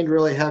 stained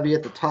really heavy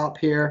at the top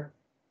here.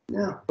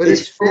 Yeah. But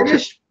it's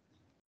finished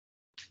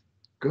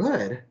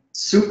good.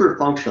 Super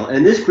functional.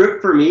 And this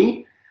grip for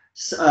me,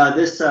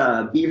 this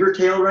beaver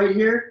tail right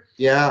here.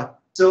 Yeah.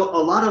 So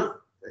a lot of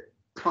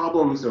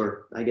problems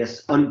or I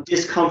guess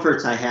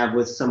discomforts I have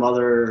with some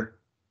other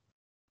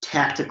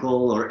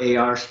tactical or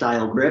AR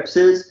style grips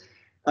is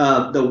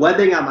the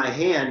webbing on my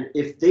hand.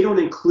 If they don't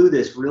include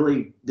this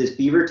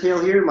beaver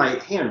tail here, my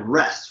hand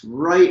rests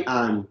right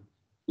on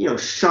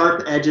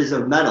sharp edges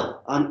of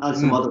metal on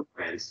some other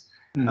brands.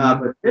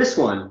 But this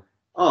one,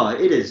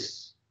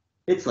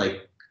 it's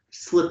like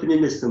slipping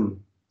into some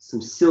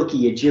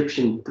silky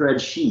Egyptian thread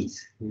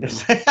sheets.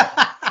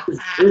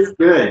 It's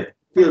good.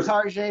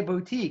 Target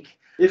boutique.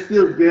 It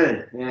feels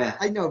good. Yeah.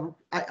 I know.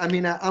 I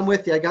mean, I'm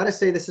with you. I got to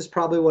say, this is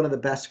probably one of the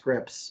best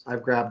grips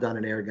I've grabbed on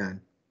an air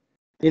gun.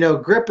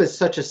 Grip is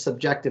such a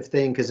subjective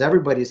thing because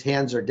everybody's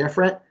hands are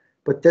different,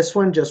 but this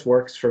one just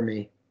works for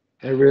me.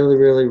 I really,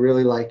 really,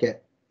 really like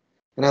it.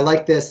 And I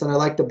like this, and I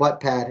like the butt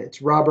pad.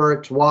 It's rubber,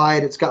 it's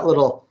wide, it's got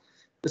little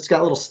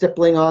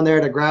stippling on there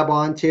to grab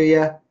onto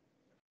you.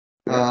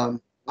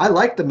 I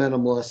like the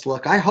minimalist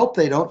look. I hope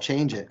they don't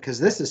change it because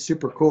this is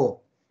super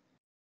cool.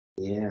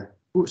 Yeah.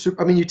 Ooh,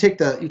 I mean, you take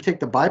the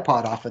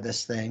bipod off of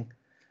this thing.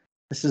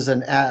 This is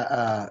an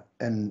AccuTac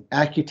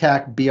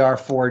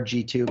BR4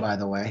 G2, by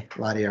the way.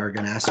 A lot of you are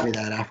going to ask me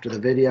that after the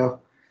video.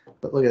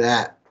 But look at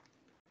that.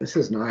 This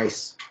is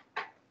nice.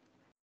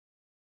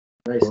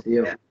 Nice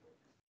deal.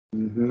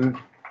 Mm-hmm.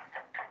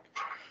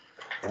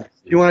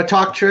 You want to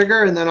talk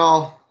trigger, and then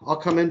I'll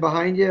come in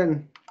behind you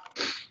and.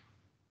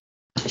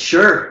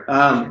 Sure.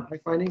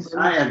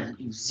 I have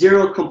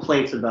zero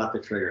complaints about the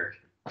trigger.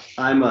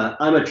 I'm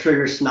a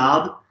trigger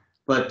snob,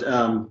 but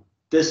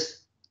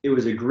it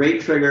was a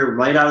great trigger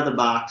right out of the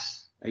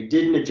box. I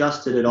didn't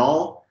adjust it at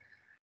all.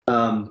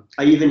 I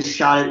even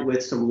shot it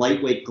with some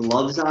lightweight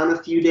gloves on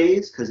a few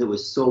days because it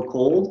was so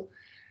cold.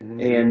 Mm-hmm.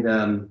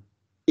 And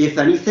if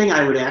anything,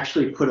 I would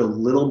actually put a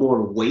little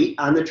more weight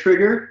on the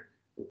trigger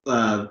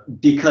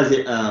because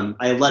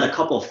I let a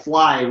couple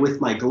fly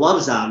with my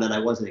gloves on that I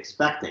wasn't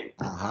expecting.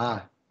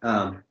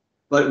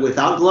 But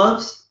without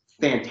gloves,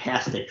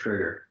 fantastic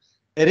trigger.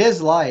 It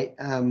is light.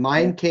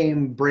 Mine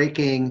came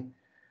breaking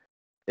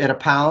at a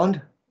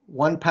pound.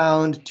 1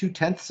 pound,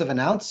 2/10 of an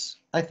ounce,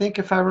 I think,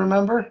 if I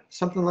remember,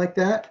 something like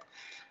that.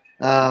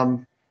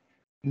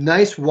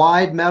 Nice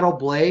wide metal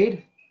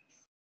blade.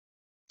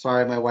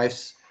 Sorry, my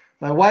wife's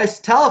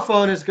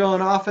telephone is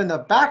going off in the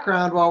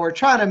background while we're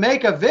trying to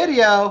make a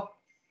video.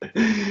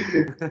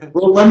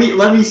 Well, let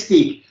me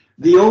speak.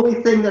 The only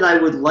thing that I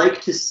would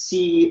like to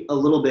see a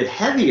little bit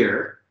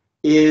heavier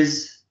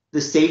is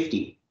the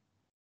safety.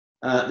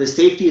 The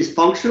safety is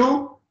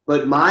functional,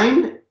 but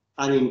mine,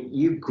 I mean,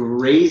 you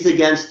graze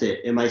against it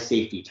and my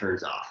safety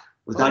turns off.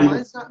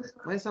 Mine's not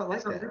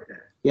like that.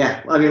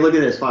 Yeah, I mean, look at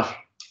this, watch.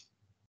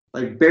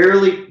 Like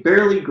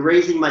barely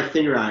grazing my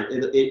finger on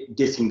it, it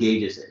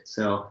disengages it.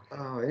 So.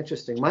 Oh,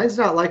 interesting. Mine's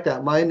not like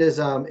that. Mine is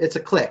it's a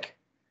click.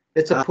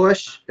 It's a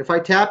push. If I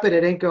tap it,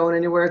 it ain't going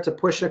anywhere. It's a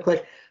push and a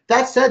click.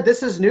 That said,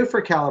 this is new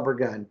for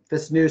Kalibrgun.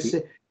 This new,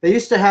 they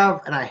used to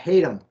have, and I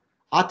hate them.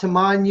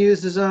 Ataman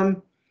uses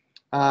them.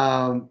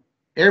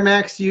 Air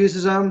Max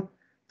uses them.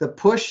 The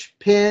push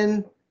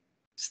pin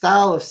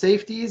style of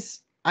safeties,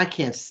 I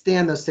can't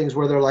stand those things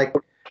where they're like,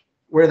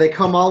 where they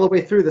come all the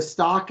way through the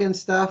stock and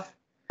stuff.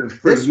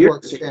 This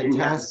works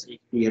fantastic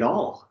at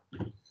all.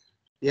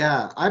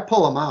 Yeah, I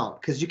pull them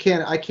out because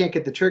I can't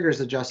get the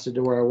triggers adjusted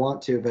to where I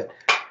want to, but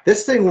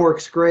this thing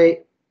works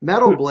great.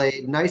 Metal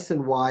blade, nice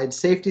and wide.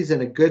 Safety's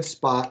in a good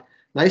spot.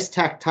 Nice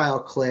tactile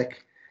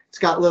click. It's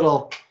got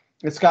little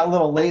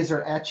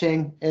laser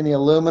etching in the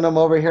aluminum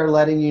over here,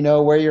 letting you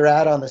know where you're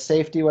at on the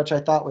safety, which I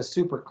thought was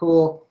super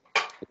cool.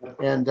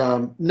 And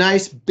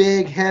nice,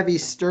 big, heavy,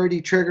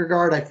 sturdy trigger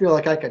guard. I feel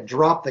like I could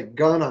drop the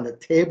gun on the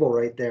table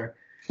right there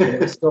and it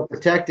would still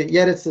protect it.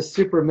 Yet it's a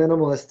super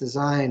minimalist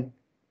design.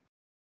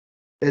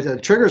 The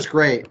trigger's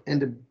great.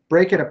 And to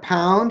break it a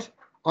pound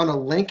on a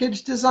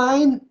linkage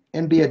design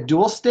and be a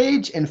dual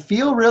stage and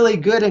feel really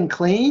good and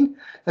clean,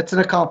 that's an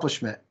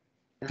accomplishment.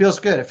 It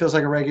feels good. It feels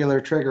like a regular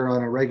trigger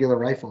on a regular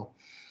rifle.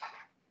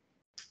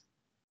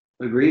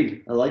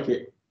 Agreed. I like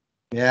it.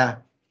 Yeah.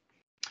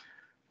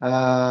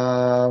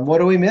 What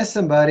are we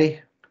missing,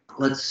 buddy?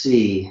 Let's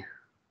see.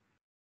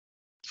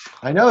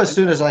 I know as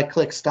soon as I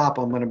click stop,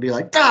 I'm going to be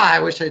like, I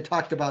wish I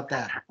talked about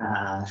that.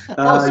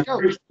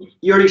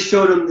 You already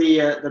showed them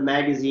the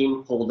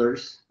magazine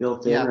holders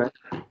built in, right?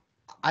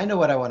 I know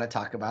what I want to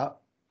talk about.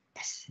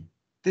 Yes.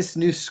 This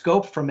new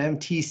scope from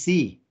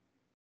MTC.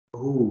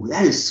 Oh,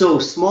 that is so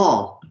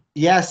small.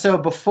 Yeah, so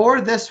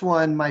before this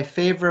one, my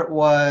favorite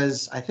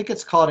was, I think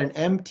it's called an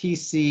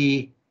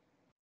MTC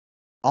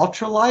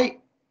Ultralight.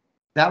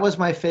 That was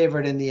my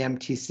favorite in the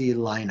MTC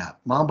lineup.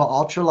 Mamba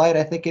Ultralight,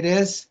 I think it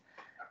is.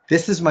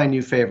 This is my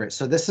new favorite.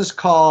 So this is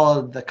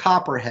called the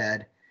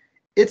Copperhead.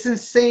 It's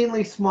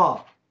insanely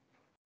small.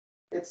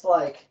 It's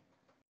like,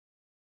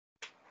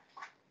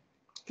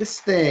 this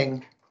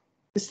thing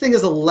is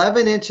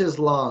 11 inches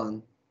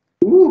long.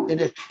 Ooh.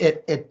 And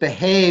it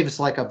behaves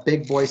like a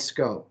big boy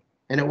scope.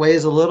 And it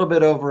weighs a little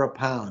bit over a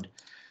pound.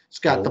 It's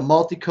got the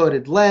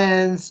multi-coated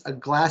lens, a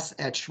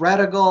glass-etched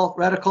reticle,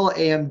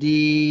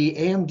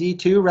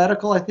 AMD2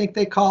 reticle, I think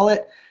they call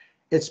it.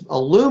 It's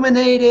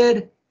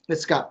illuminated.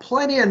 It's got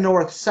plenty of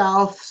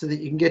north-south so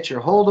that you can get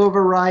your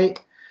holdover right.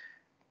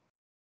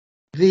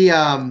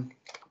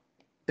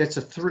 It's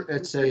a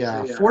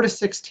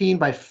 4:16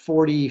 by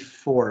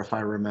 44, if I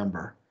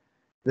remember.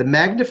 The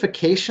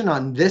magnification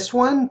on this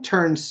one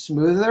turns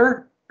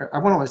smoother. I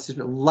want to say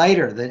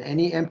lighter than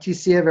any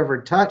MTC I've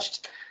ever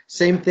touched.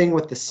 Same thing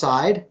with the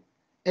side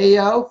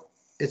AO.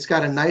 It's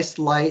got a nice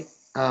light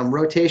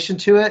rotation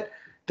to it.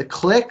 The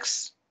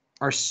clicks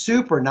are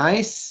super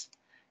nice.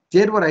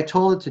 Did what I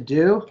told it to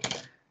do.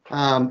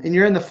 And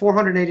you're in the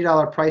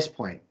 $480 price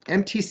point.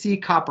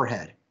 MTC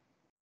Copperhead.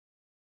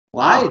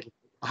 Wow.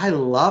 I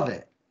love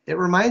it. It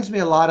reminds me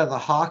a lot of the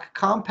Hawk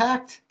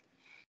Compact.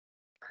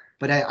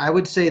 But I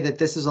would say that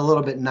this is a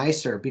little bit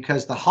nicer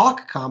because the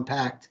Hawk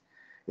Compact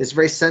is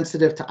very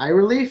sensitive to eye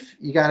relief.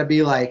 You got to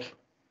be like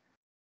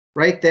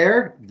right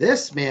there.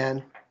 This,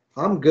 man,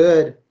 I'm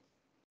good.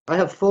 I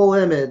have full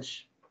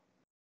image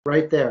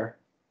right there.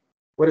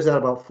 What is that,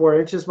 about 4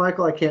 inches,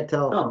 Michael? I can't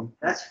tell. Oh,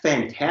 that's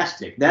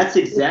fantastic. That's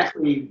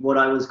exactly what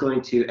I was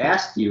going to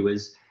ask you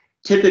is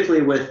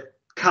typically with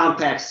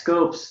compact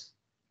scopes,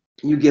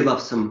 you give up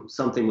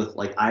something with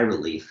like eye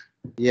relief.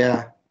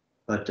 Yeah.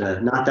 But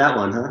not that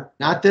one, huh?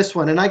 Not this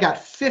one. And I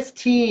got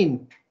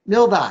 15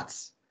 mil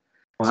dots.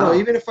 Wow. So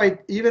even if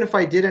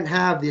I didn't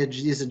have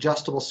these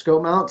adjustable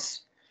scope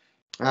mounts,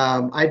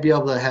 I'd be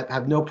able to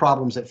have no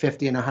problems at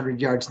 50 and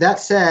 100 yards. That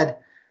said,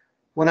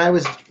 when I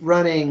was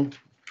running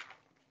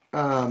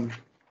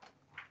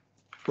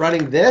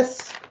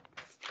this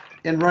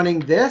and running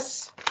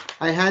this,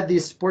 I had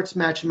these sports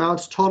match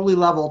mounts totally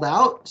leveled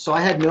out, so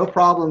I had no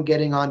problem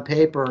getting on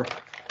paper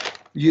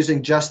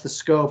using just the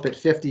scope at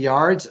 50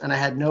 yards, and I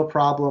had no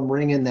problem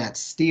ringing that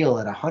steel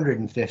at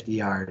 150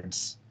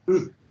 yards,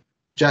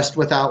 just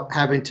without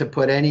having to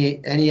put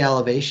any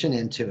elevation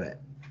into it.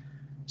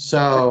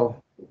 So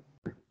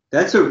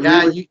that's a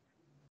really,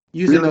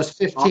 using really those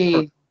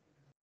 15,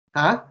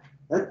 huh?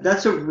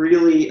 That's a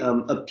really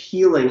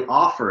appealing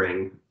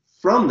offering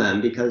from them,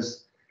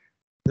 because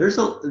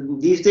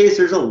these days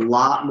there's a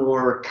lot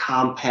more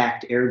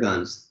compact air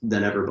guns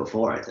than ever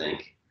before, I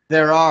think.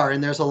 There are,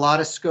 and there's a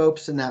lot of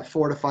scopes in that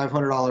 $400 to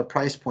 $500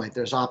 price point.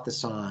 There's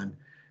Optison,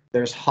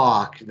 there's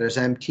Hawk, there's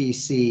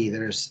MTC,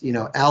 there's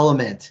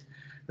Element.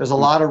 There's a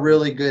lot of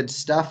really good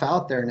stuff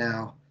out there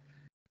now,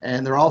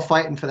 and they're all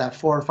fighting for that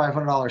 $400 or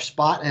 $500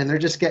 spot, and they're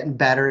just getting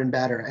better and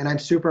better. And I'm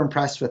super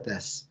impressed with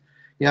this.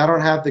 I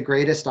don't have the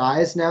greatest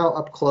eyes now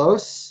up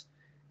close,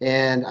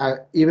 and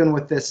even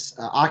with this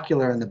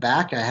ocular in the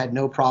back, I had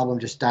no problem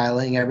just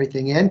dialing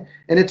everything in,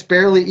 and it's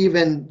barely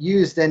even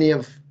used any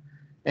of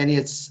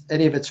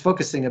its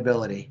focusing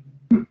ability.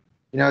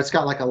 It's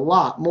got like a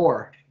lot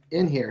more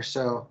in here,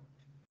 so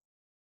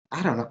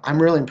I don't know.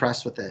 I'm really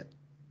impressed with it.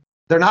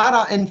 They're not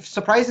on, and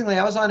surprisingly,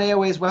 I was on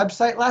AOA's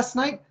website last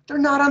night. They're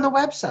not on the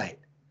website.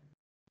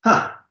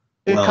 Huh.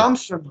 It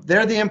comes from,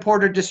 they're the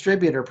importer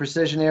distributor,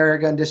 Precision Air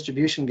Gun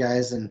Distribution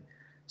guys, and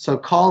so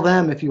call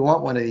them if you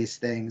want one of these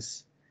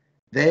things.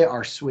 They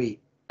are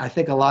sweet. I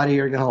think a lot of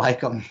you are going to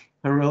like them.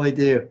 I really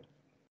do.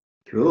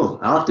 Cool.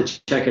 I'll have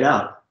to check it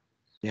out.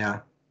 Yeah.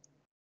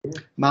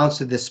 Mounts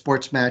with the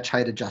sports match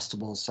height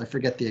adjustables. I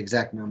forget the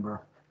exact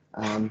number.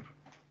 I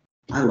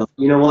love.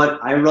 You know what?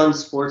 I run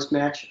sports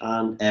match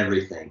on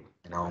everything.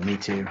 Me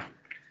too.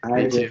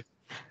 I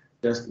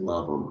just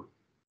love them.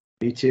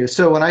 Me too.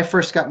 So when I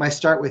first got my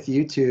start with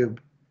YouTube,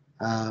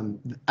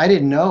 I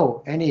didn't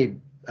know any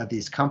of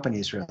these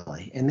companies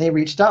really, and they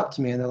reached out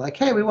to me and they're like,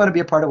 "Hey, we want to be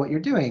a part of what you're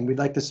doing. We'd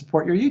like to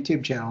support your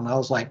YouTube channel." And I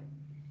was like,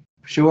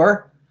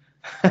 "Sure."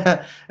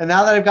 And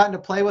now that I've gotten to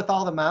play with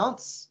all the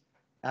mounts,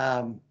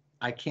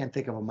 I can't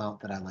think of a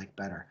mount that I like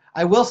better.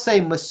 I will say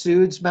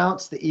Masood's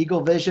mounts, the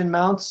Eagle Vision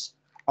mounts,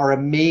 are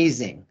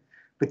amazing,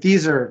 but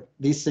these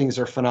things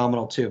are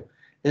phenomenal too.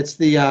 It's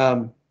the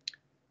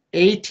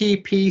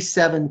ATP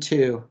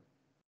 72.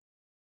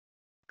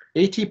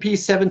 ATP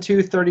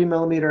 72 30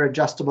 millimeter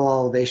adjustable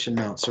elevation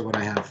mounts are what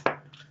I have.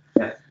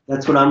 Yeah,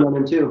 that's what I'm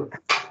running too.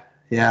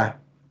 Yeah.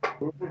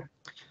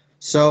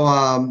 So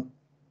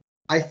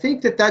I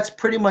think that's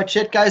pretty much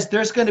it, guys.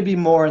 There's going to be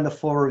more in the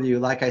full review.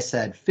 Like I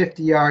said,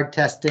 50-yard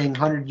testing,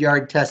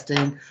 100-yard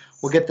testing.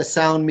 We'll get the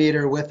sound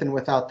meter with and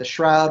without the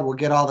shroud. We'll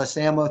get all this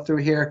ammo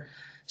through here,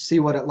 see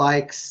what it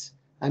likes.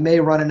 I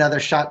may run another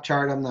shot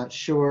chart. I'm not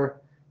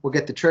sure. We'll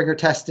get the trigger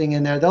testing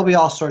in there. There'll be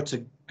all sorts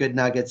of good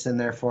nuggets in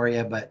there for you,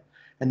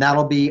 and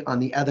that'll be on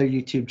the other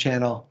YouTube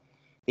channel,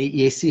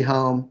 AEAC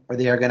Home, or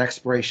the Airgun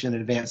Exploration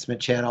and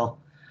Advancement channel.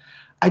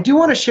 I do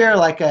want to share,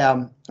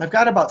 I've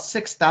got about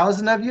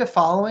 6,000 of you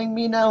following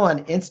me now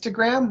on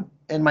Instagram,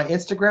 and my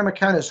Instagram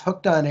account is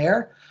Hooked on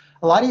Air.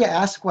 A lot of you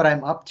ask what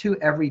I'm up to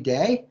every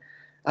day.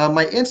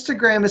 My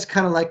Instagram is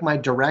kind of like my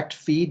direct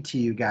feed to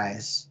you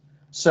guys.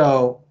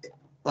 So,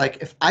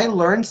 if I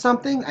learn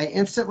something, I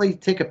instantly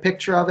take a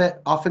picture of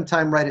it,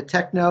 oftentimes write a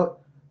tech note,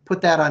 put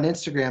that on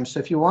Instagram.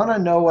 So if you want to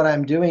know what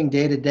I'm doing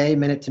day to day,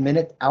 minute to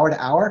minute, hour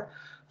to hour,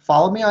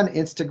 follow me on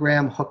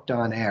Instagram, Hooked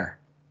on Air.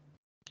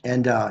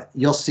 And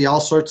you'll see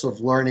all sorts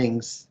of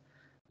learnings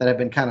that I've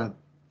been kind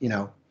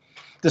of,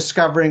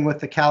 discovering with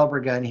the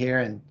Kalibrgun here.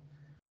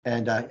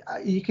 And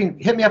you can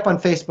hit me up on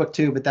Facebook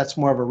too, but that's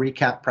more of a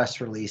recap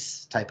press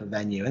release type of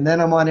venue. And then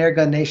I'm on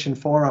Airgun Nation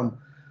Forum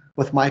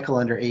with Michael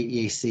under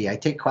AEAC. I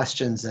take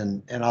questions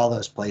in all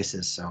those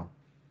places. So.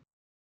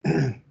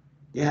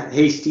 Yeah.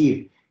 Hey,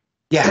 Steve.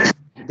 Yeah.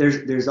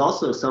 There's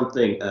also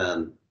something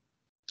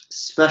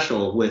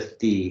special with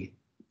the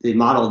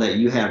model that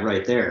you have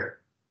right there.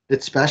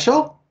 It's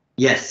special?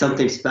 Yes,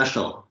 something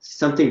special.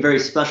 Something very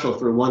special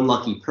for one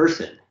lucky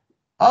person.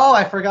 Oh,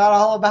 I forgot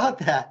all about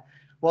that.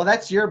 Well,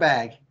 that's your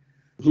bag.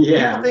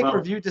 Yeah. People think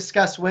Review,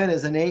 Discuss, Win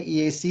is an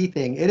AEAC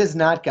thing. It is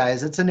not,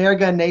 guys. It's an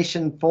Airgun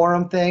Nation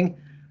Forum thing.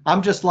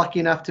 I'm just lucky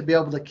enough to be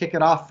able to kick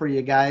it off for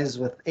you guys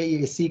with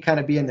AEAC kind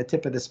of being the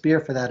tip of the spear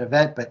for that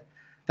event. But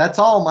that's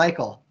all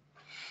Michael.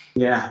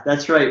 Yeah,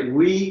 that's right.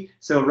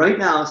 So right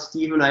now,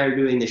 Steve and I are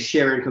doing the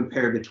share and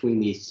compare between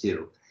these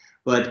two.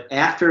 But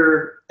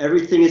after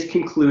everything is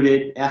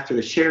concluded, after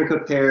the share and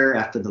compare,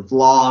 after the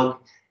vlog,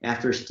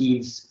 after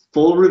Steve's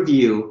full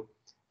review,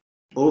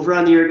 over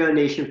on the Airgun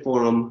Nation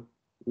Forum,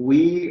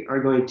 we are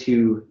going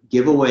to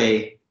give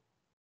away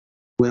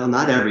Well,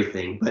 not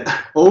everything, but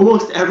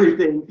almost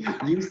everything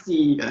you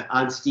see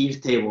on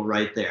Steve's table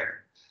right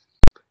there.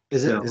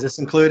 Is this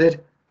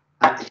included?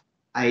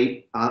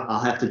 I'll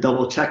have to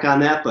double check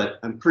on that, but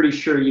I'm pretty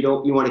sure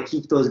you want to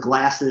keep those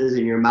glasses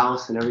and your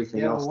mouse and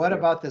everything else. Well, what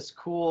about this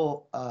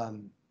cool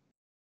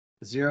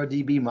 0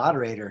 dB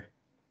moderator?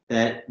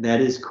 That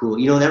is cool.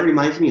 That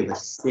reminds me of a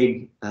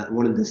SIG,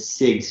 one of the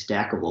SIG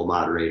stackable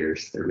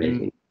moderators they're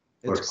making,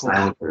 or cool.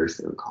 Silencers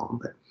they would call them.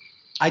 But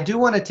I do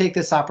want to take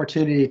this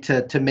opportunity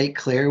to make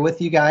clear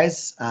with you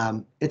guys.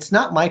 It's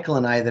not Michael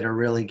and I that are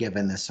really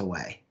giving this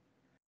away.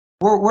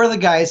 We're the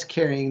guys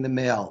carrying the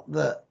mail.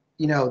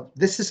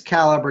 This is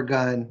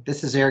Kalibrgun.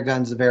 This is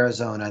Airguns of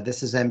Arizona.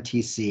 This is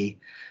MTC.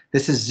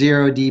 This is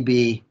 0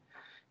 dB.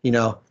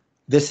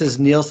 This is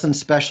Nielsen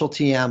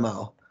Specialty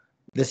Ammo.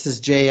 This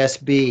is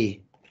JSB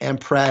and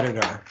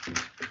Predator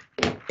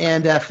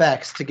and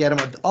FX to get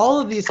them. All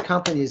of these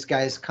companies,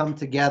 guys, come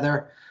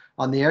together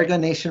on the Airgun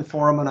Nation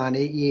forum and on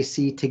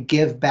AEAC to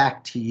give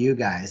back to you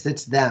guys.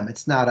 It's them.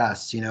 It's not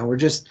us. We're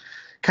just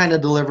kind of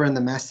delivering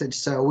the message.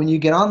 So when you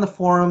get on the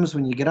forums,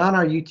 when you get on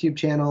our YouTube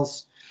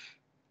channels,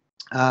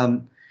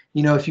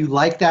 if you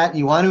like that,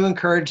 you want to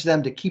encourage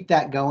them to keep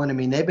that going. I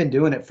mean, they've been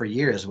doing it for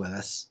years with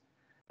us.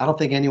 I don't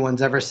think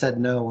anyone's ever said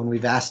no when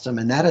we've asked them,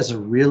 and that is a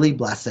real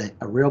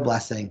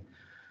blessing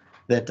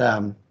that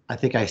I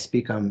think I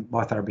speak on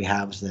both our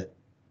behalves, that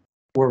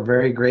we're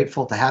very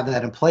grateful to have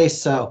that in place.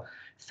 So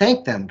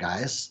thank them,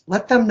 guys.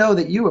 Let them know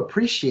that you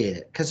appreciate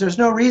it, because there's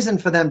no reason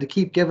for them to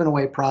keep giving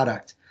away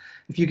product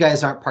if you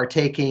guys aren't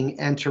partaking,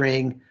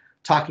 entering,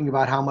 talking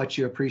about how much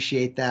you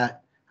appreciate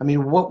that. I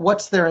mean,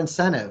 what's their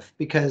incentive?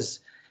 Because,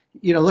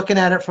 looking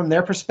at it from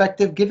their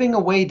perspective, giving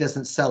away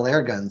doesn't sell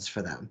air guns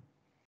for them,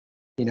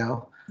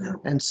 No.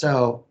 And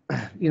so,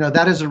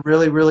 that is a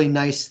really, really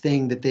nice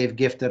thing that they've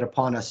gifted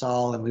upon us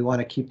all, and we want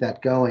to keep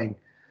that going.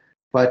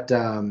 But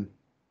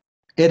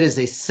it is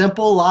a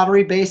simple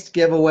lottery-based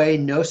giveaway,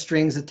 no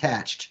strings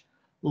attached.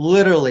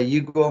 Literally,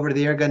 you go over to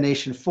the Airgun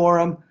Nation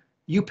forum,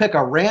 you pick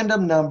a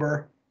random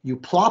number, you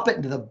plop it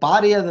into the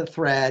body of the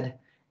thread,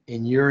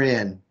 and you're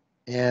in.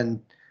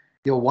 And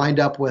you'll wind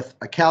up with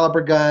a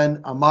caliber gun,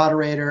 a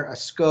moderator, a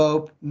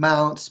scope,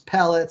 mounts,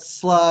 pellets,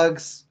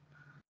 slugs,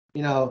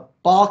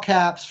 ball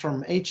caps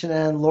from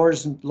H&N,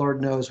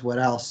 Lord knows what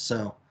else.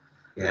 So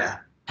yeah,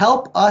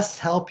 help us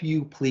help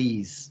you,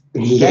 please.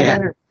 Yeah.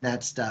 Get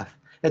that stuff.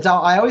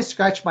 I always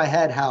scratch my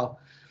head how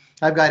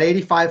I've got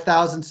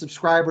 85,000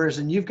 subscribers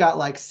and you've got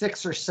like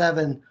 600,000 or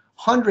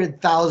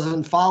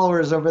 700,000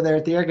 followers over there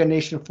at the Airgun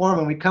Nation forum,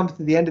 and we come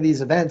to the end of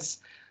these events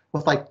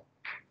with like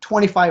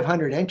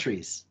 2,500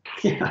 entries.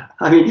 Yeah,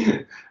 I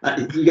mean,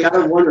 you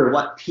gotta wonder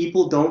what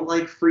people don't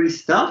like free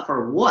stuff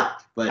or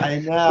what. But I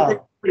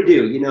know they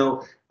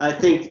do. I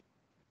think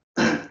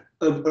a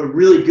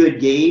really good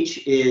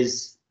gauge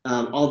is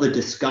all the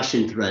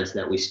discussion threads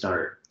that we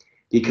start,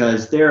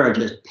 because there are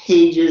just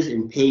pages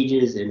and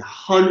pages and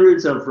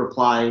hundreds of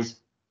replies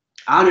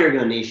on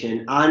Airgun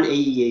Nation, on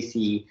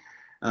AEAC,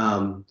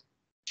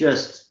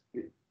 just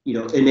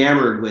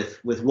enamored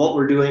with what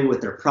we're doing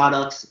with their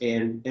products,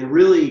 and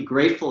really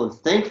grateful and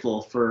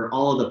thankful for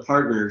all of the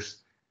partners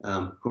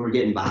who are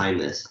getting behind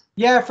this.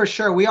 Yeah, for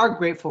sure. We are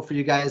grateful for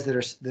you guys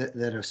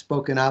that have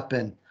spoken up,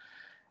 and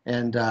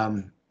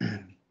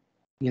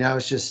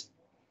it's just,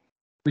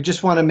 we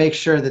just want to make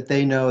sure that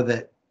they know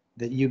that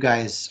you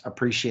guys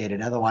appreciate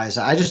it. Otherwise,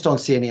 I just don't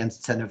see any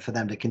incentive for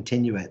them to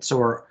continue it. So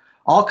we're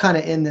all kind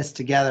of in this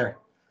together,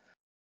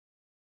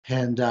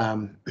 and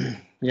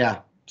yeah.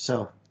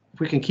 So if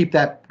we can keep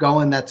that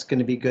going, that's going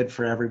to be good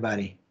for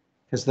everybody.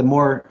 Because the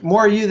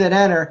more you that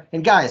enter,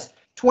 and guys,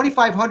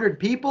 2,500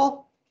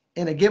 people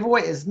in a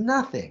giveaway is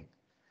nothing.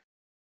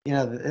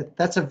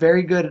 That's a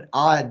very good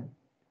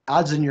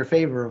odds in your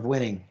favor of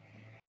winning.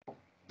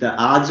 The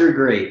odds are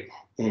great,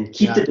 and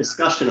keep the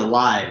discussion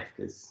alive,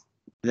 because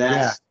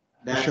that's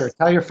sure.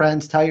 Tell your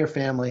friends, tell your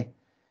family,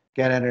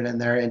 get entered in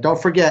there, and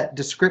don't forget,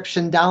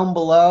 description down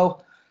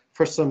below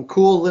for some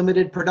cool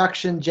limited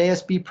production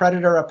JSB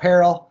Predator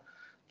apparel.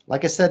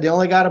 Like I said, they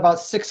only got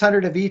about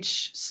 600 of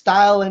each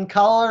style and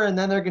color, and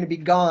then they're going to be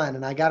gone.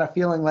 And I got a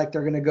feeling like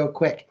they're going to go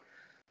quick.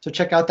 So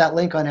check out that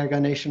link on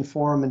Airgun Nation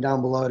forum and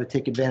down below to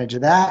take advantage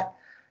of that.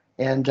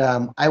 And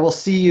I will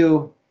see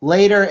you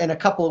later in a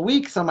couple of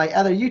weeks on my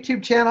other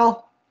YouTube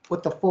channel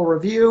with the full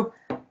review,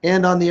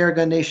 and on the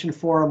Airgun Nation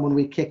forum when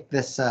we kick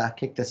this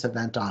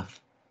event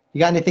off. You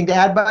got anything to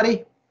add,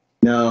 buddy?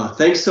 No,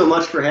 thanks so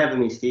much for having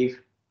me,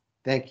 Steve.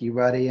 Thank you,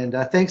 buddy. And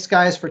thanks,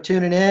 guys, for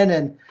tuning in.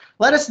 And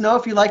let us know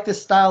if you like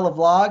this style of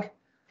vlog.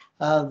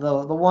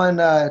 The one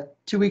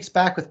 2 weeks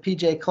back with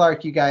PJ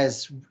Clark, you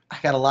guys, I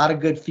got a lot of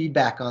good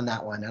feedback on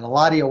that one. And a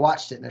lot of you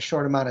watched it in a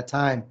short amount of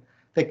time.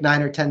 I think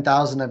 9,000 or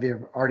 10,000 of you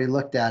have already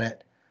looked at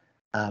it.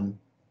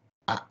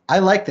 I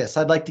like this.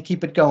 I'd like to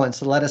keep it going.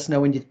 So let us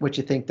know what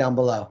you think down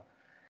below.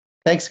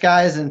 Thanks,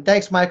 guys. And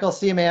thanks, Michael.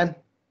 See you, man.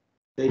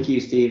 Thank you,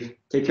 Steve.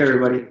 Take care,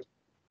 everybody.